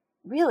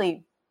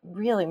really,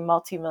 really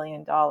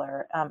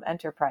multi-million-dollar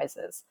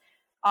enterprises.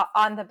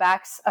 On the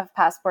backs of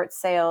passport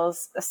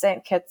sales,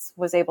 St. Kitts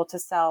was able to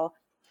sell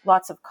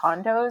lots of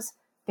condos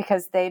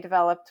because they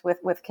developed,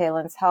 with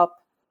Kalin's help,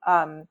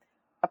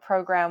 a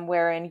program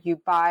wherein you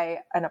buy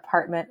an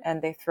apartment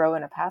and they throw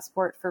in a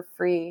passport for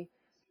free.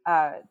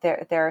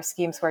 There are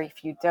schemes where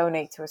if you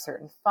donate to a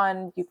certain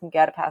fund, you can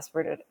get a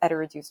passport at a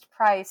reduced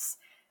price.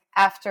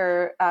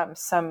 After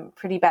some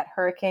pretty bad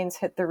hurricanes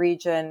hit the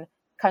region,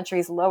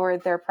 countries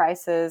lowered their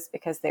prices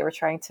because they were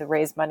trying to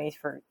raise money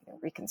for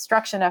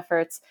reconstruction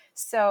efforts.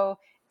 So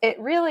it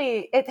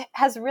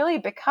has really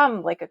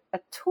become like a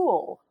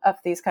tool of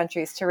these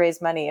countries to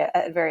raise money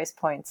at various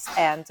points.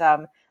 And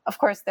of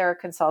course, there are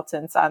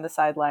consultants on the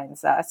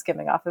sidelines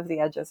skimming off of the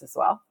edges as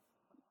well.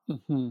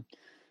 Mm-hmm.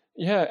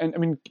 Yeah, and I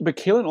mean, but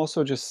Kalin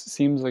also just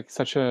seems like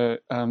such an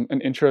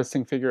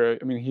interesting figure.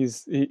 I mean,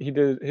 he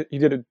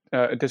did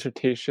a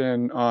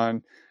dissertation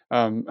on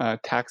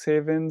tax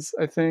havens,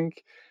 I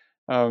think.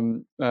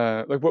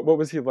 Like what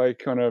was he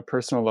like on a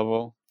personal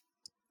level?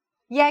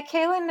 Yeah,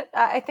 Kalin,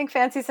 I think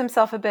fancies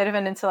himself a bit of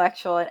an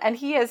intellectual, and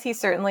he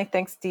certainly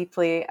thinks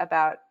deeply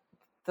about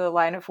the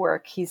line of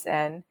work he's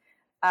in.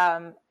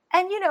 And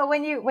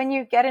when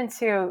you get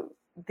into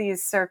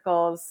these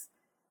circles,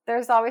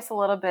 there's always a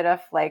little bit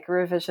of like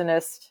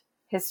revisionist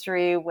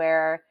history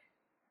where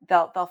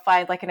they'll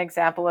find like an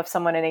example of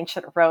someone in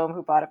ancient Rome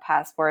who bought a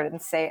passport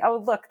and say,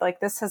 oh, look,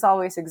 like this has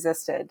always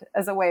existed,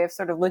 as a way of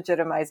sort of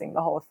legitimizing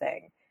the whole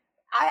thing.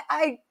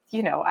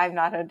 I'm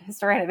not a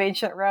historian of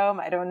ancient Rome.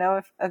 I don't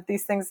know if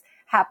these things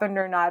happened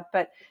or not,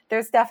 but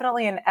there's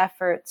definitely an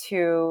effort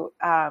to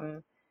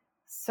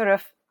sort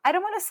of, I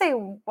don't want to say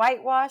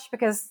whitewash,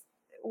 because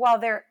while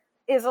there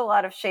is a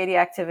lot of shady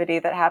activity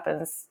that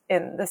happens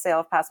in the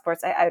sale of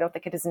passports, I don't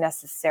think it is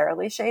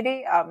necessarily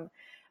shady.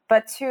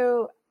 But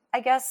to,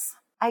 I guess,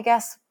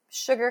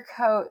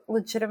 sugarcoat,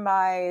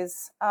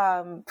 legitimize,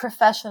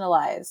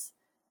 professionalize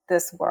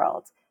this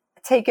world,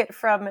 take it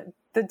from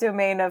the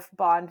domain of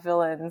Bond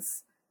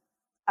villains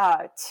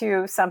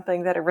to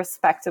something that a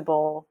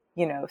respectable,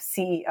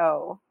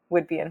 CEO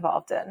would be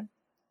involved in.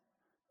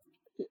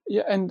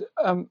 Yeah, and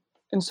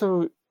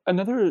so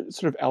another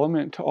sort of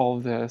element to all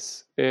of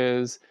this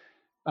is,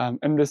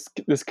 and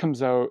this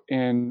comes out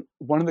in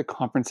one of the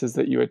conferences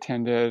that you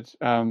attended.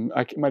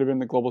 It might have been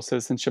the Global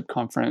Citizenship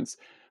Conference,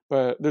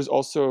 but there's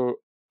also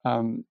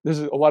there's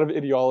a lot of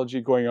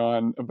ideology going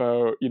on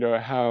about,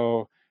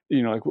 how,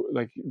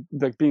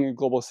 like being a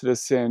global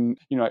citizen,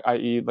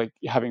 i.e. like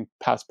having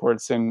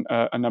passports in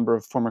a number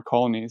of former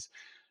colonies,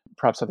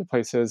 perhaps other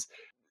places.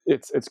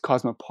 It's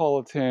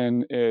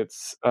cosmopolitan.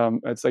 It's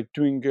like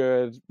doing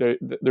good.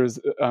 There's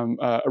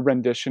a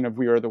rendition of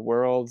 "We Are the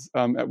World"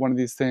 at one of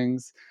these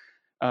things,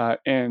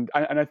 and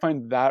I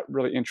find that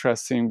really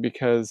interesting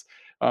because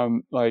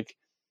like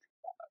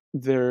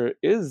there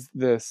is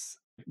this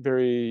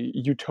very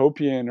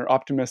utopian or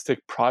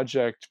optimistic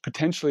project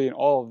potentially in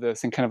all of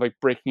this, and kind of like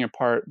breaking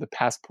apart the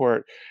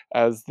passport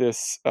as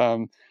this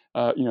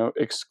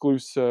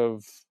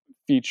exclusive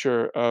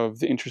feature of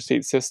the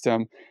interstate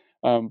system,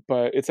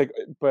 but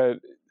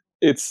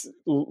it's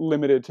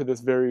limited to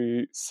this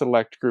very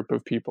select group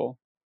of people.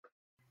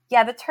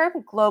 Yeah, the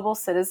term global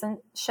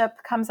citizenship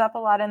comes up a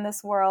lot in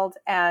this world.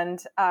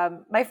 And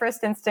my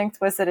first instinct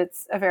was that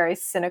it's a very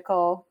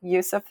cynical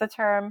use of the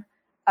term.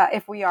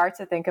 If we are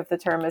to think of the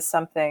term as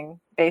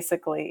something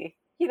basically,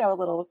 a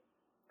little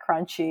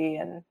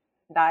crunchy and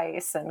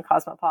nice and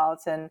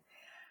cosmopolitan.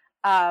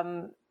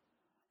 And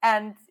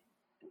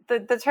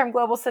the term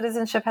global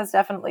citizenship has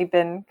definitely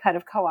been kind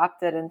of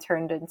co-opted and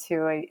turned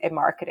into a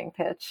marketing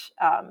pitch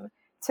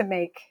to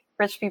make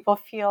rich people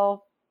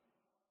feel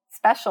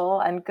special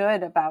and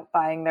good about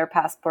buying their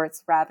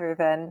passports rather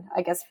than,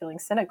 I guess, feeling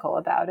cynical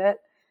about it.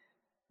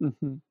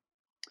 Mm-hmm.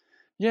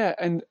 Yeah,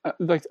 and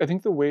like I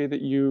think the way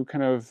that you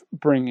kind of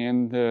bring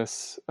in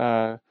this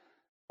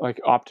like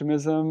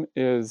optimism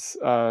is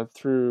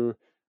through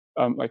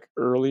like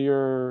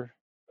earlier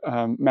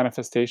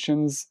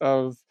manifestations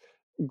of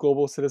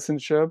global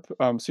citizenship.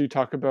 So you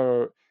talk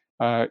about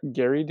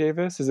Gary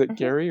Davis. Is it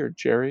Gary or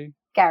Jerry?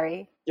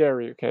 Gary.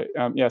 Gary, okay.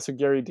 Yeah, so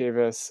Gary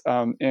Davis,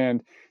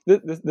 and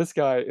this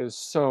guy is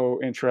so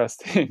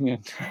interesting,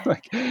 and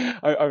like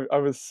I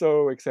was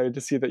so excited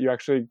to see that you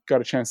actually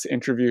got a chance to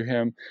interview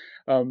him.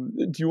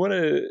 Do you want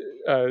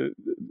to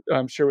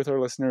share with our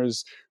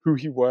listeners who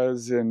he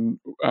was and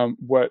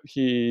what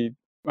he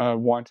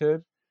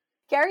wanted?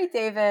 Gary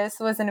Davis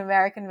was an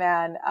American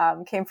man,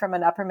 came from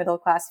an upper middle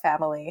class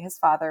family. His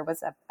father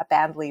was a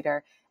band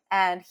leader,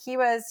 and he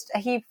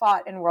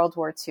fought in World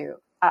War II.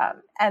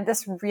 And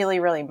this really,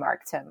 really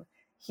marked him.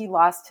 He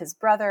lost his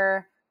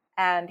brother,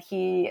 and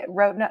he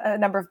wrote a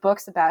number of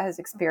books about his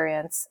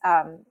experience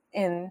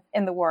in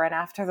the war and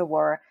after the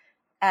war.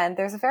 And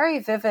there's a very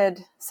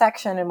vivid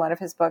section in one of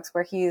his books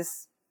where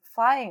he's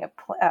flying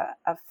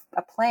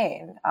a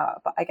plane.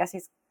 I guess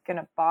he's going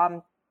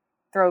to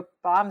throw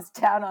bombs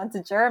down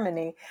onto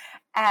Germany.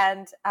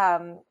 And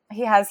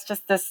he has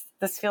just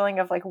this feeling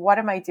of like, what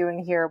am I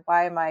doing here?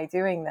 Why am I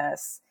doing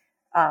this?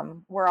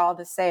 We're all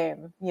the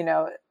same,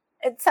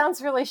 It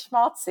sounds really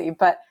schmaltzy,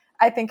 but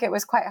I think it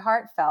was quite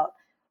heartfelt,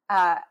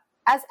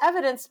 as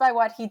evidenced by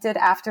what he did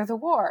after the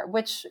war,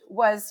 which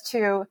was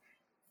to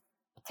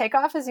take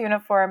off his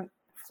uniform,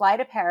 fly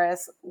to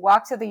Paris,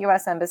 walk to the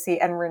U.S. Embassy,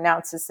 and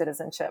renounce his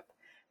citizenship.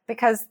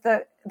 Because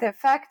the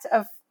effect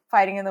of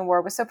fighting in the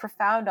war was so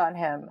profound on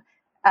him,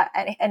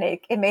 and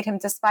it made him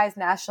despise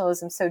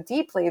nationalism so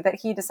deeply that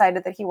he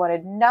decided that he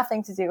wanted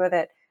nothing to do with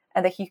it,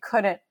 and that he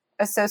couldn't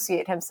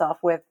associate himself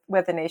with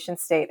a nation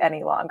state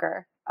any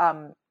longer.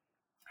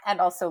 And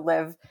also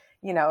live,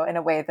 in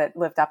a way that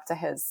lived up to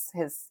his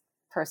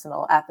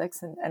personal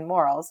ethics and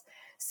morals.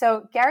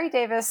 So Gary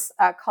Davis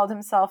called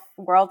himself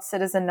world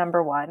citizen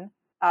number one.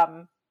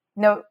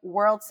 No,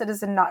 world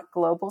citizen, not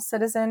global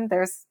citizen.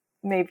 There's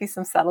maybe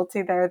some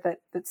subtlety there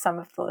that some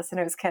of the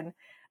listeners can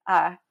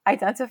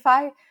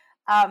identify.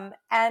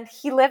 And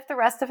he lived the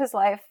rest of his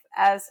life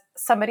as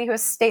somebody who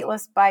was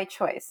stateless by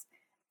choice.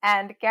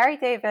 And Gary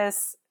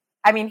Davis,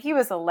 he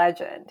was a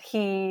legend.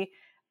 He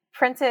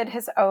printed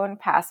his own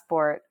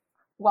passport,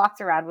 walked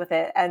around with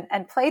it,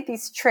 and played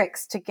these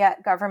tricks to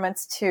get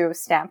governments to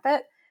stamp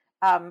it.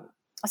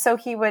 So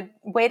he would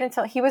wait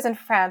until he was in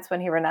France when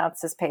he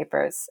renounced his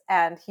papers,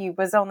 and he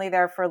was only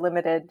there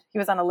he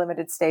was on a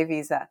limited stay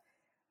visa.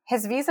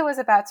 His visa was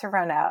about to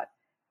run out.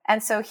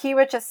 And so he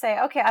would just say,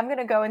 okay, I'm going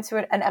to go into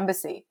an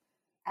embassy,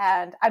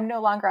 and I'm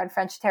no longer on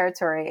French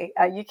territory.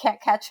 You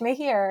can't catch me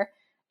here.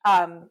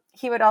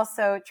 He would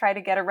also try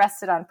to get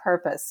arrested on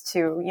purpose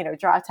to,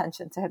 draw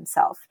attention to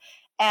himself.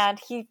 And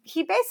he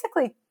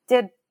basically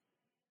did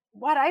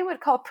what I would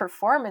call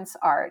performance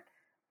art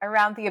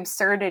around the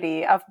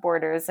absurdity of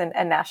borders and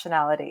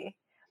nationality.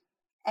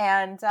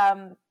 And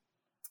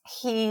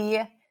he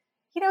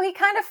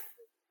kind of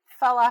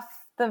fell off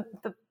the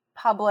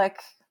public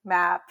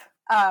map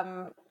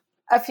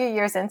a few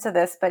years into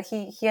this, but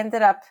he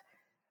ended up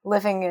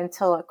living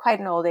until quite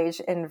an old age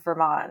in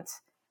Vermont.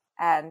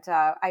 And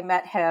I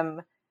met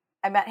him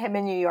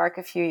in New York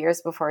a few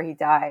years before he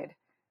died.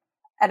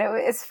 And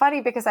it's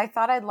funny because I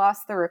thought I'd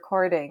lost the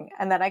recording,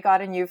 and then I got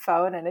a new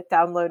phone and it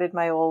downloaded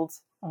my old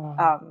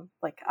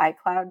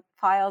iCloud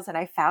files, and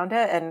I found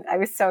it, and I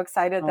was so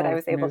excited that I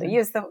was able to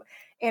use the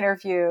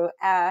interview.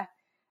 And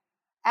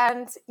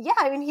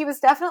yeah, he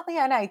was definitely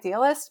an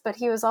idealist, but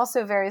he was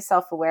also very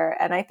self-aware,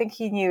 and I think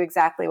he knew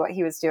exactly what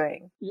he was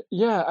doing.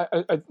 Yeah,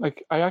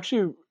 I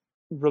actually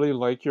really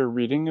like your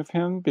reading of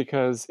him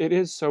because it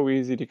is so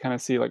easy to kind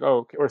of see like,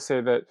 oh, or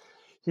say that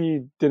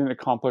he didn't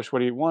accomplish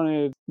what he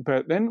wanted.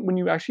 But then when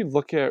you actually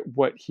look at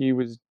what he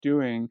was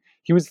doing,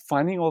 he was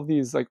finding all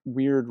these like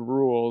weird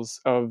rules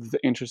of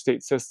the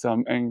interstate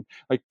system and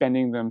like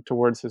bending them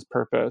towards his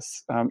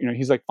purpose.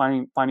 He's like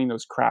finding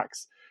those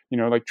cracks.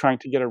 Like trying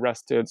to get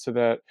arrested so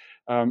that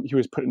he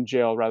was put in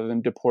jail rather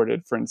than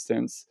deported, for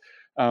instance.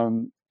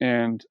 And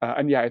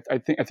yeah, I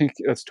think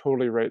that's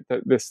totally right.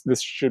 That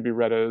this should be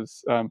read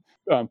as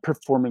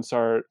performance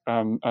art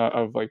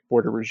of like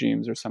border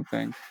regimes or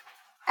something.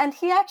 And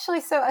he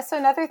actually, so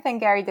another thing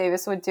Gary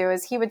Davis would do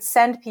is he would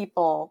send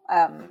people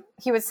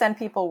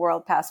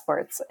world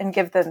passports and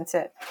give them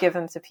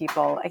to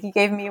people. He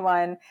gave me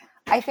one.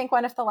 I think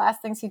one of the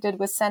last things he did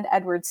was send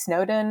Edward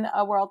Snowden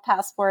a world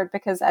passport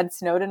because Ed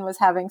Snowden was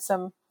having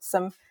some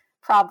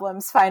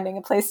problems finding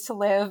a place to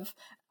live.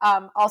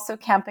 Also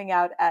camping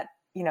out at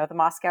the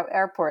Moscow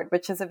airport,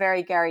 which is a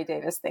very Gary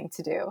Davis thing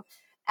to do.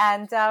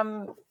 And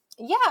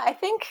I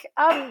think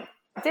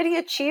did he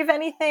achieve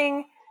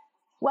anything?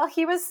 Well,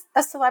 he was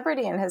a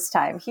celebrity in his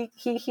time.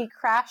 He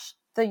crashed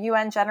the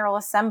UN General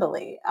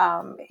Assembly.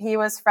 He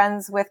was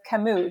friends with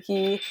Camus.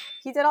 He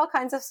did all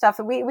kinds of stuff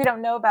that we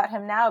don't know about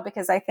him now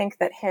because I think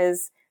that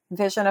his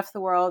vision of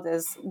the world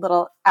is a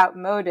little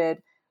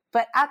outmoded.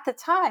 But at the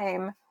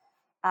time,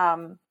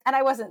 and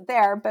I wasn't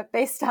there, but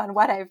based on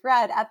what I've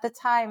read, at the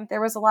time,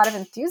 there was a lot of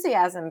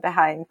enthusiasm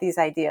behind these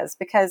ideas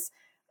because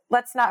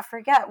let's not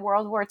forget,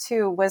 World War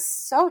II was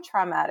so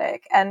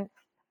traumatic and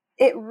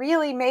it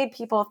really made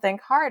people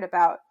think hard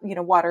about,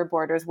 water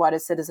borders, what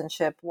is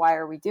citizenship, why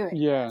are we doing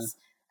this?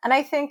 And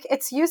I think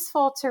it's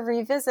useful to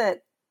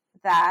revisit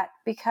that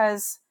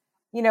because,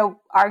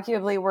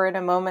 arguably we're in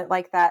a moment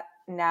like that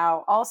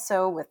now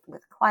also with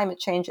climate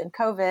change and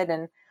COVID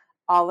and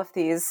all of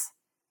these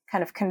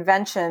kind of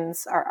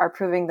conventions are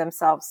proving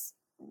themselves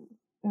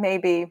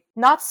maybe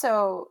not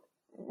so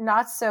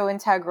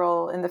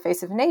integral in the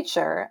face of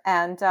nature.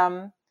 And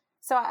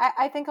so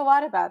I think a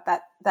lot about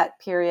that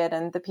period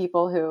and the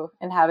people who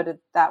inhabited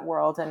that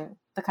world and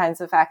the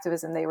kinds of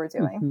activism they were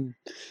doing. Mm-hmm.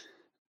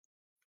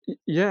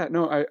 Yeah,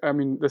 no, I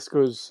mean, this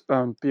goes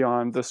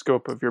beyond the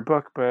scope of your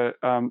book, but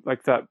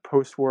like that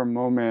post-war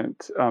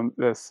moment,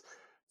 this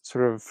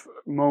sort of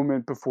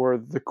moment before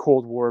the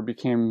Cold War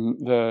became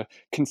the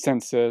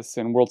consensus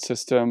and world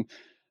system,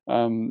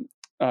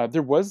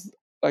 there was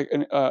like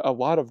a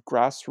lot of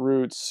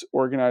grassroots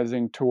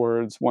organizing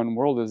towards one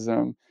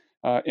worldism.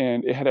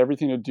 And it had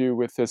everything to do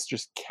with this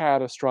just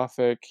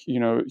catastrophic,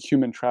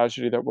 human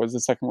tragedy that was the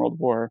Second World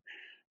War.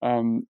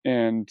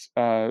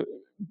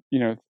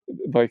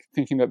 Like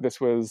thinking that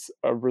this was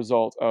a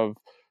result of,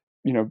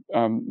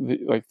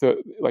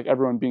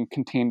 everyone being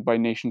contained by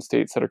nation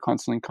states that are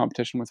constantly in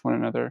competition with one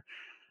another.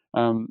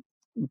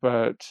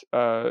 But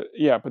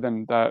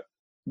then that,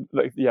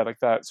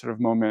 that sort of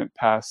moment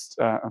passed,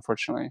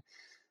 unfortunately.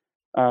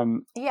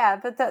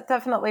 That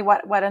definitely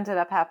what ended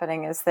up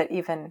happening is that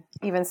even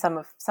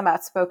some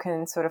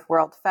outspoken sort of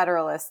world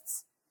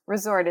federalists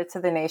resorted to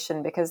the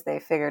nation because they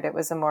figured it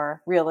was a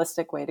more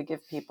realistic way to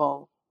give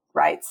people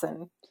rights,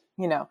 and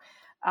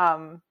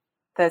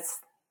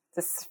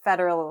this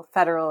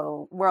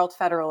federal world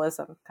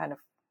federalism kind of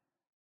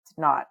did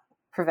not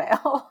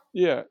prevail.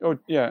 Yeah. Oh,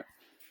 yeah.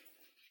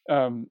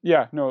 I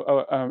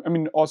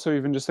mean, also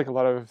even just like a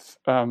lot of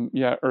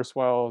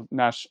erstwhile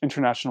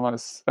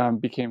internationalists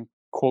became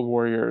Cold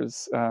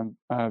Warriors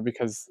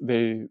because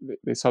they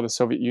saw the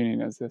Soviet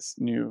Union as this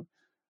new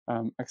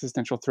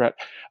existential threat.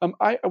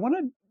 I want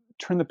to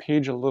turn the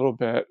page a little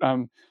bit.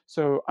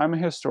 So I'm a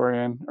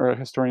historian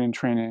in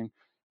training,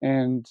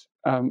 and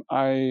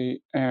I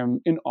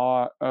am in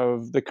awe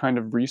of the kind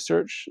of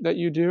research that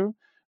you do.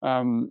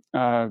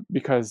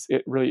 Because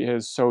it really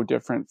is so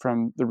different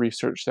from the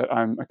research that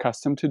I'm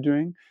accustomed to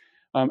doing.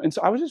 And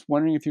so I was just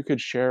wondering if you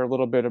could share a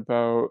little bit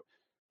about,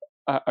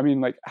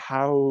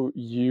 how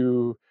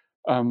you,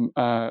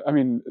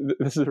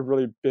 this is a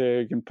really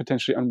big and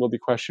potentially unwieldy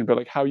question, but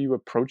like how you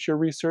approach your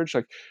research.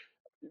 Like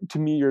to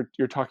me,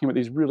 you're talking about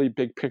these really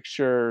big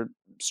picture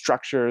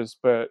structures,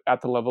 but at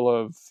the level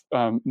of,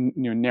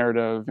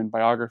 narrative and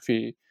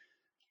biography.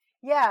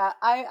 Yeah,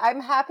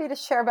 I'm happy to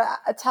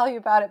tell you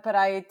about it, but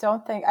I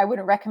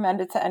wouldn't recommend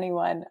it to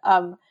anyone.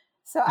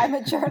 So I'm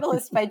a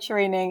journalist by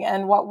training,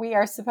 and what we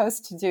are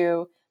supposed to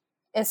do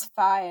is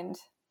find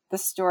the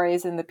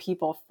stories and the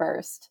people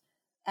first.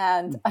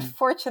 And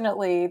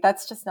unfortunately,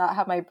 that's just not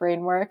how my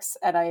brain works.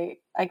 And I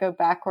go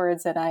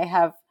backwards, and I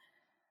have,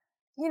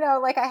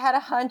 I had a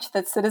hunch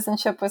that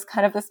citizenship was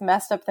kind of this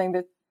messed up thing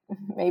that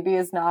maybe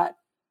is not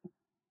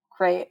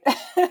great,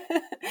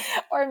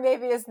 or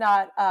maybe is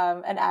not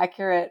an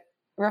accurate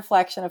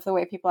reflection of the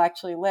way people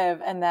actually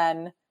live. And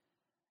then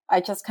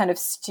I just kind of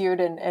stewed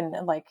in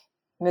like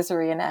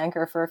misery and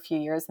anger for a few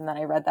years, and then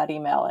I read that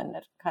email and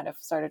it kind of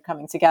started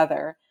coming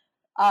together.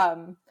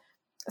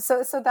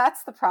 So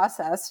that's the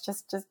process,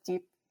 just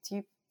deep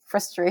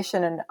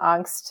frustration and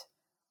angst,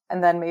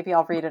 and then maybe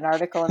I'll read an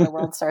article and the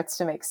world starts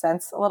to make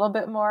sense a little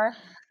bit more.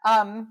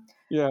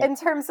 In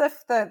terms of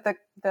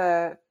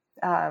the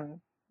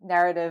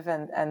narrative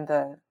and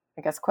the,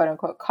 I guess, quote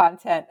unquote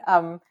content,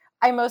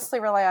 I mostly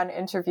rely on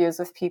interviews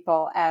with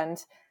people.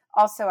 And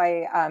also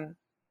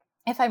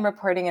if I'm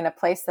reporting in a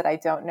place that I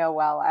don't know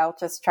well, I'll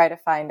just try to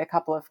find a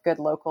couple of good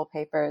local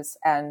papers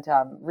and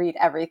read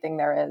everything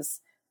there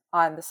is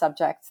on the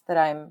subject that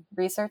I'm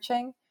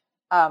researching.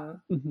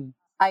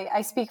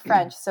 I speak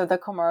French, so the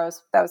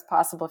Comoros, that was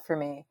possible for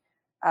me.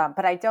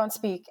 But I don't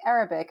speak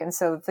Arabic. And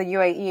so the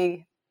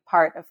UAE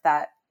part of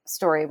that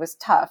story was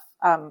tough.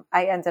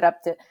 I ended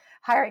up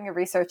hiring a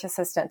research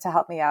assistant to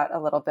help me out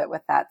a little bit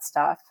with that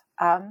stuff.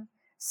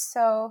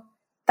 So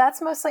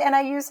that's mostly, and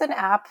I use an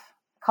app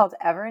called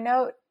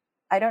Evernote.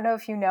 I don't know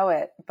if you know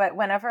it, but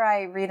whenever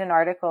I read an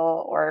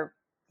article or,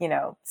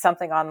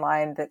 something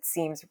online that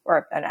seems,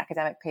 or an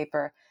academic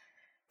paper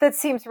that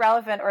seems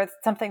relevant or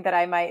something that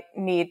I might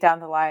need down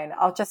the line,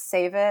 I'll just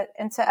save it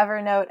into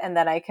Evernote, and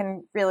then I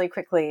can really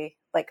quickly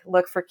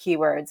look for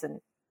keywords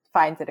and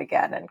find it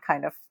again. And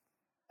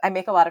I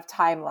make a lot of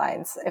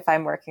timelines if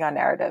I'm working on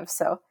narrative.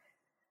 So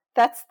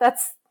that's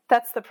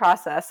the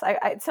process.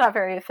 It's not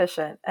very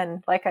efficient.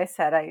 And like I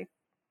said, I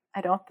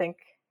don't think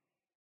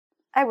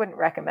I wouldn't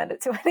recommend it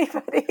to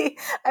anybody.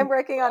 I'm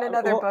working on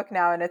another book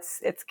now, and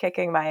it's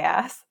kicking my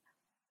ass.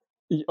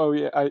 Oh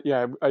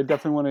yeah, I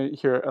definitely want to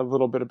hear a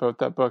little bit about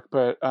that book.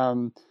 But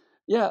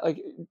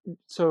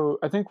so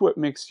I think what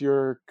makes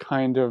your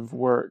kind of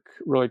work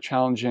really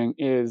challenging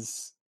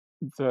is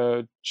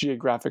the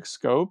geographic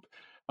scope.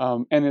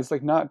 And it's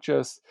not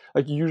just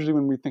usually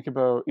when we think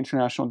about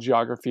international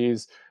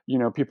geographies,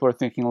 people are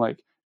thinking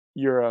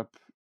Europe,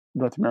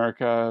 North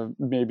America,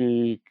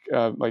 maybe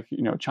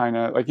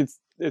China.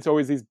 It's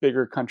always these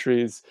bigger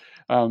countries,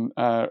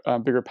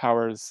 bigger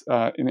powers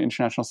in the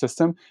international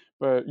system.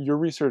 But your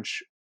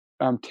research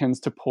tends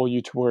to pull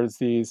you towards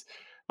these,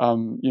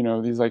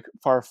 these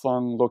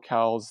far-flung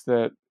locales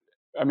that.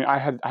 I mean,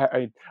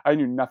 I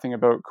knew nothing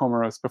about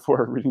Comoros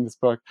before reading this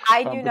book.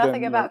 I knew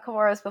nothing about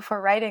Comoros before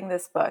writing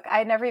this book.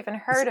 I'd never even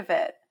heard of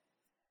it.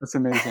 That's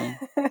amazing.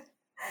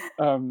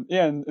 So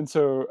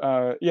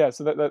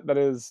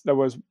that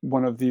was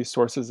one of the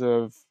sources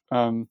of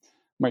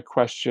my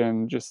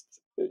question.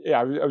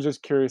 I was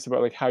just curious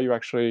about how you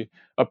actually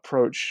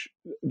approach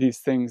these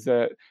things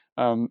that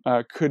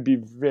could be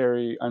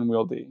very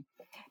unwieldy.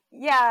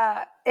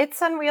 Yeah,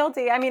 it's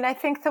unwieldy. I mean, I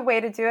think the way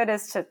to do it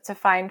is to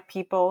find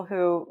people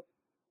who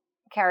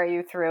carry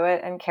you through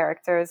it and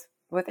characters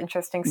with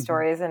interesting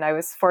stories. And I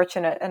was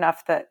fortunate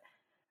enough that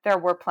there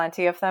were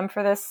plenty of them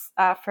for this,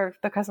 for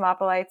the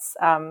Cosmopolites.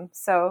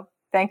 So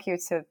thank you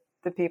to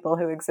the people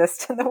who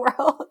exist in the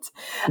world.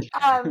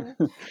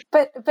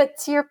 But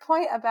to your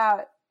point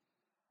about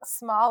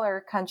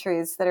smaller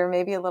countries that are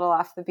maybe a little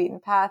off the beaten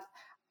path,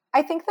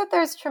 I think that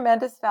there's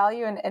tremendous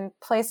value in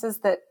places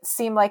that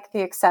seem like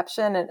the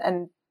exception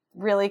and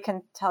really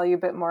can tell you a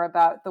bit more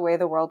about the way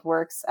the world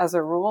works as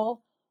a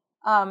rule.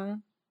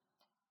 There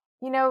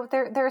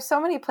are so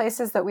many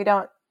places that we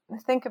don't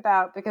think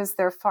about because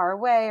they're far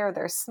away or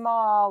they're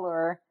small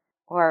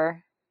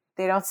or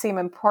they don't seem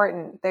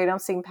important. They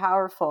don't seem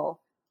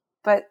powerful,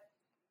 but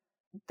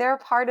they're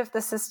part of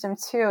the system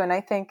too. And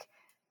I think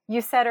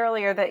you said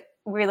earlier that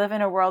we live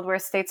in a world where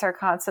states are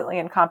constantly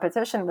in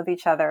competition with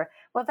each other.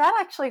 Well, that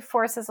actually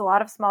forces a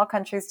lot of small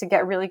countries to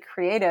get really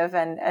creative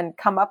and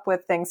come up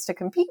with things to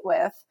compete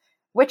with,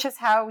 which is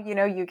how,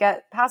 you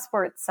get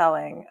passport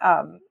selling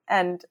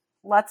and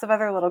lots of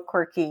other little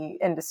quirky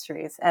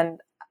industries. And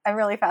I'm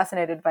really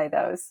fascinated by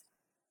those.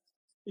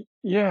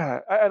 Yeah,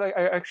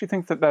 I actually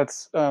think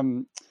that's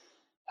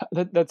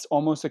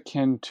almost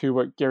akin to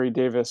what Gary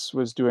Davis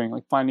was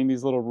doing, finding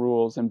these little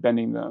rules and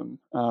bending them.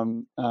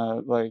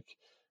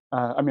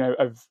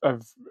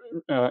 I've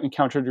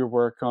encountered your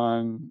work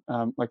on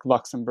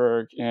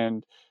Luxembourg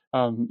and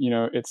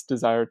its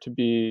desire to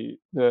be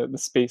the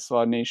space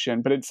law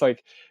nation, but it's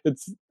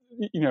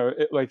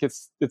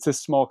a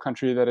small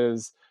country that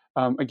is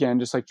again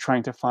just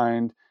trying to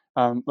find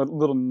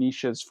little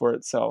niches for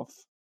itself.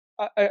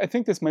 I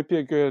think this might be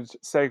a good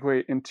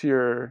segue into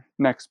your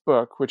next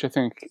book, which I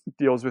think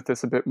deals with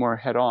this a bit more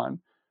head on.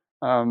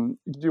 Do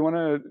you want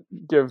to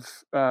give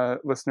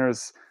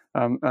listeners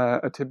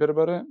a tidbit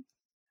about it?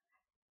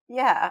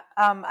 Yeah,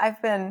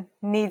 I've been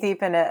knee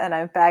deep in it and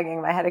I'm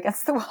banging my head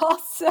against the wall.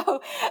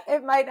 So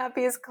it might not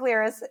be as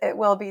clear as it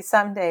will be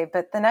someday.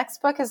 But the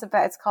next book is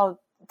it's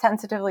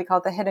tentatively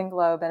called The Hidden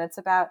Globe. And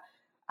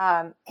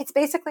it's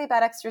basically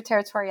about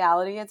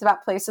extraterritoriality. It's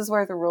about places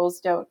where the rules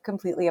don't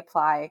completely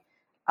apply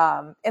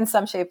in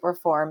some shape or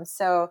form.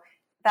 So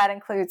that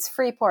includes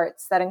free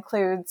ports, that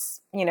includes,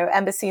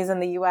 embassies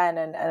in the UN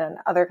and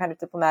other kind of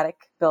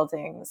diplomatic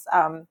buildings,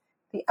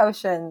 the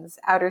oceans,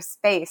 outer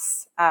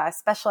space,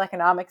 special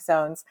economic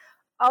zones,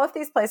 all of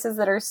these places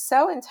that are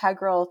so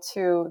integral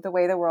to the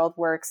way the world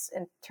works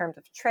in terms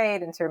of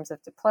trade, in terms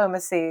of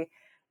diplomacy,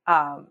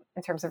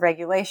 in terms of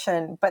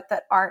regulation, but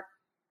that aren't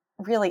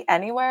really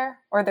anywhere,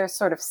 or they're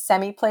sort of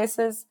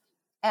semi-places.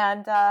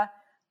 And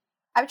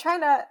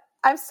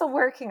I'm still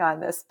working on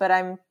this, but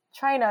I'm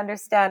trying to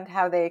understand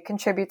how they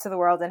contribute to the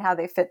world and how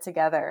they fit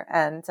together.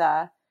 And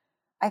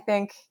I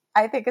think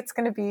it's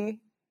going to be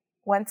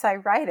once I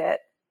write it,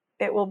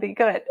 it will be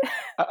good.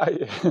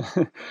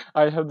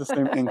 I have the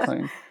same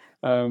inkling.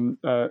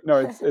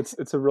 No,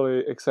 it's a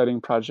really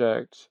exciting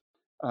project.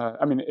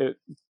 I mean,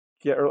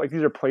 these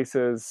are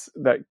places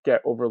that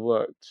get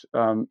overlooked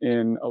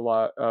in a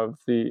lot of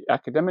the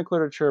academic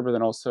literature, but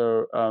then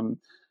also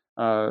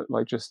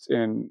like just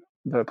in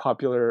the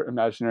popular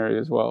imaginary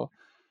as well.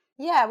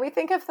 Yeah, we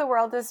think of the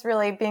world as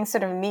really being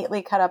sort of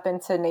neatly cut up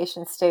into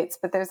nation states,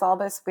 but there's all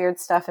this weird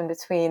stuff in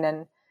between,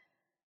 and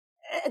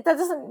that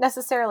doesn't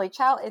necessarily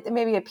challenge. It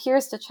maybe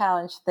appears to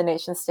challenge the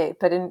nation state,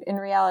 but in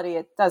reality,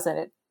 it doesn't.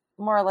 It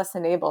more or less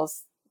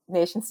enables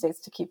nation states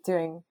to keep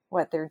doing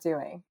what they're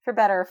doing, for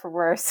better or for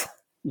worse.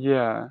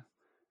 Yeah.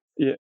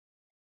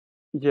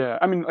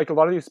 I mean, like a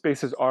lot of these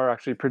spaces are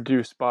actually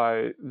produced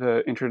by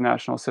the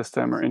international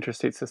system or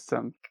interstate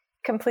system.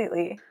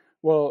 Completely.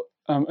 Well,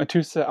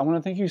 Atoosa, I want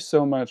to thank you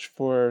so much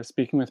for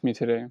speaking with me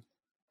today.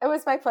 It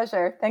was my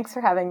pleasure. Thanks for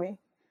having me.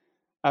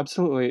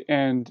 Absolutely.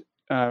 And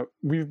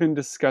we've been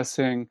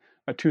discussing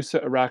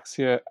Atoosa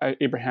Araxia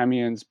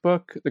Abrahamian's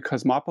book, The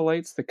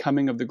Cosmopolites, The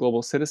Coming of the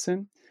Global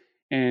Citizen.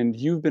 And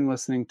you've been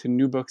listening to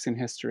New Books in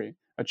History,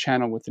 a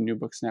channel with the New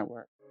Books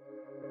Network.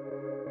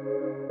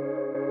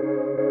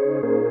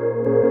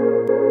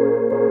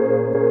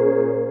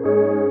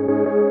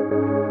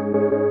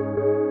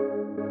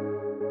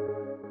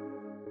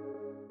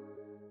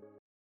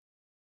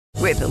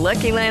 With the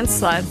Lucky Land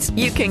Slots,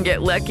 you can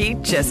get lucky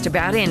just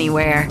about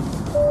anywhere.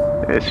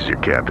 This is your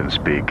captain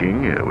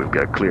speaking. We've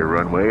got clear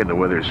runway and the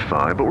weather's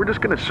fine, but we're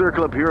just going to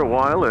circle up here a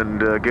while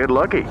and get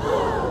lucky.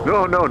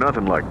 No,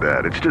 nothing like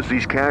that. It's just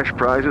these cash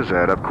prizes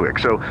add up quick.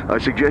 So I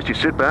suggest you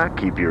sit back,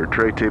 keep your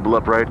tray table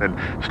upright, and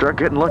start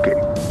getting lucky.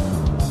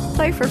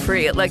 Play for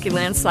free at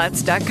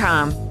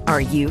LuckyLandSlots.com.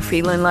 Are you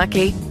feeling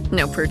lucky?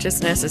 No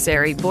purchase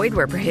necessary. Void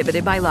where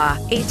prohibited by law.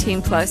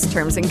 18+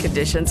 terms and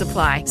conditions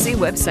apply. See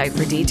website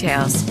for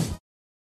details.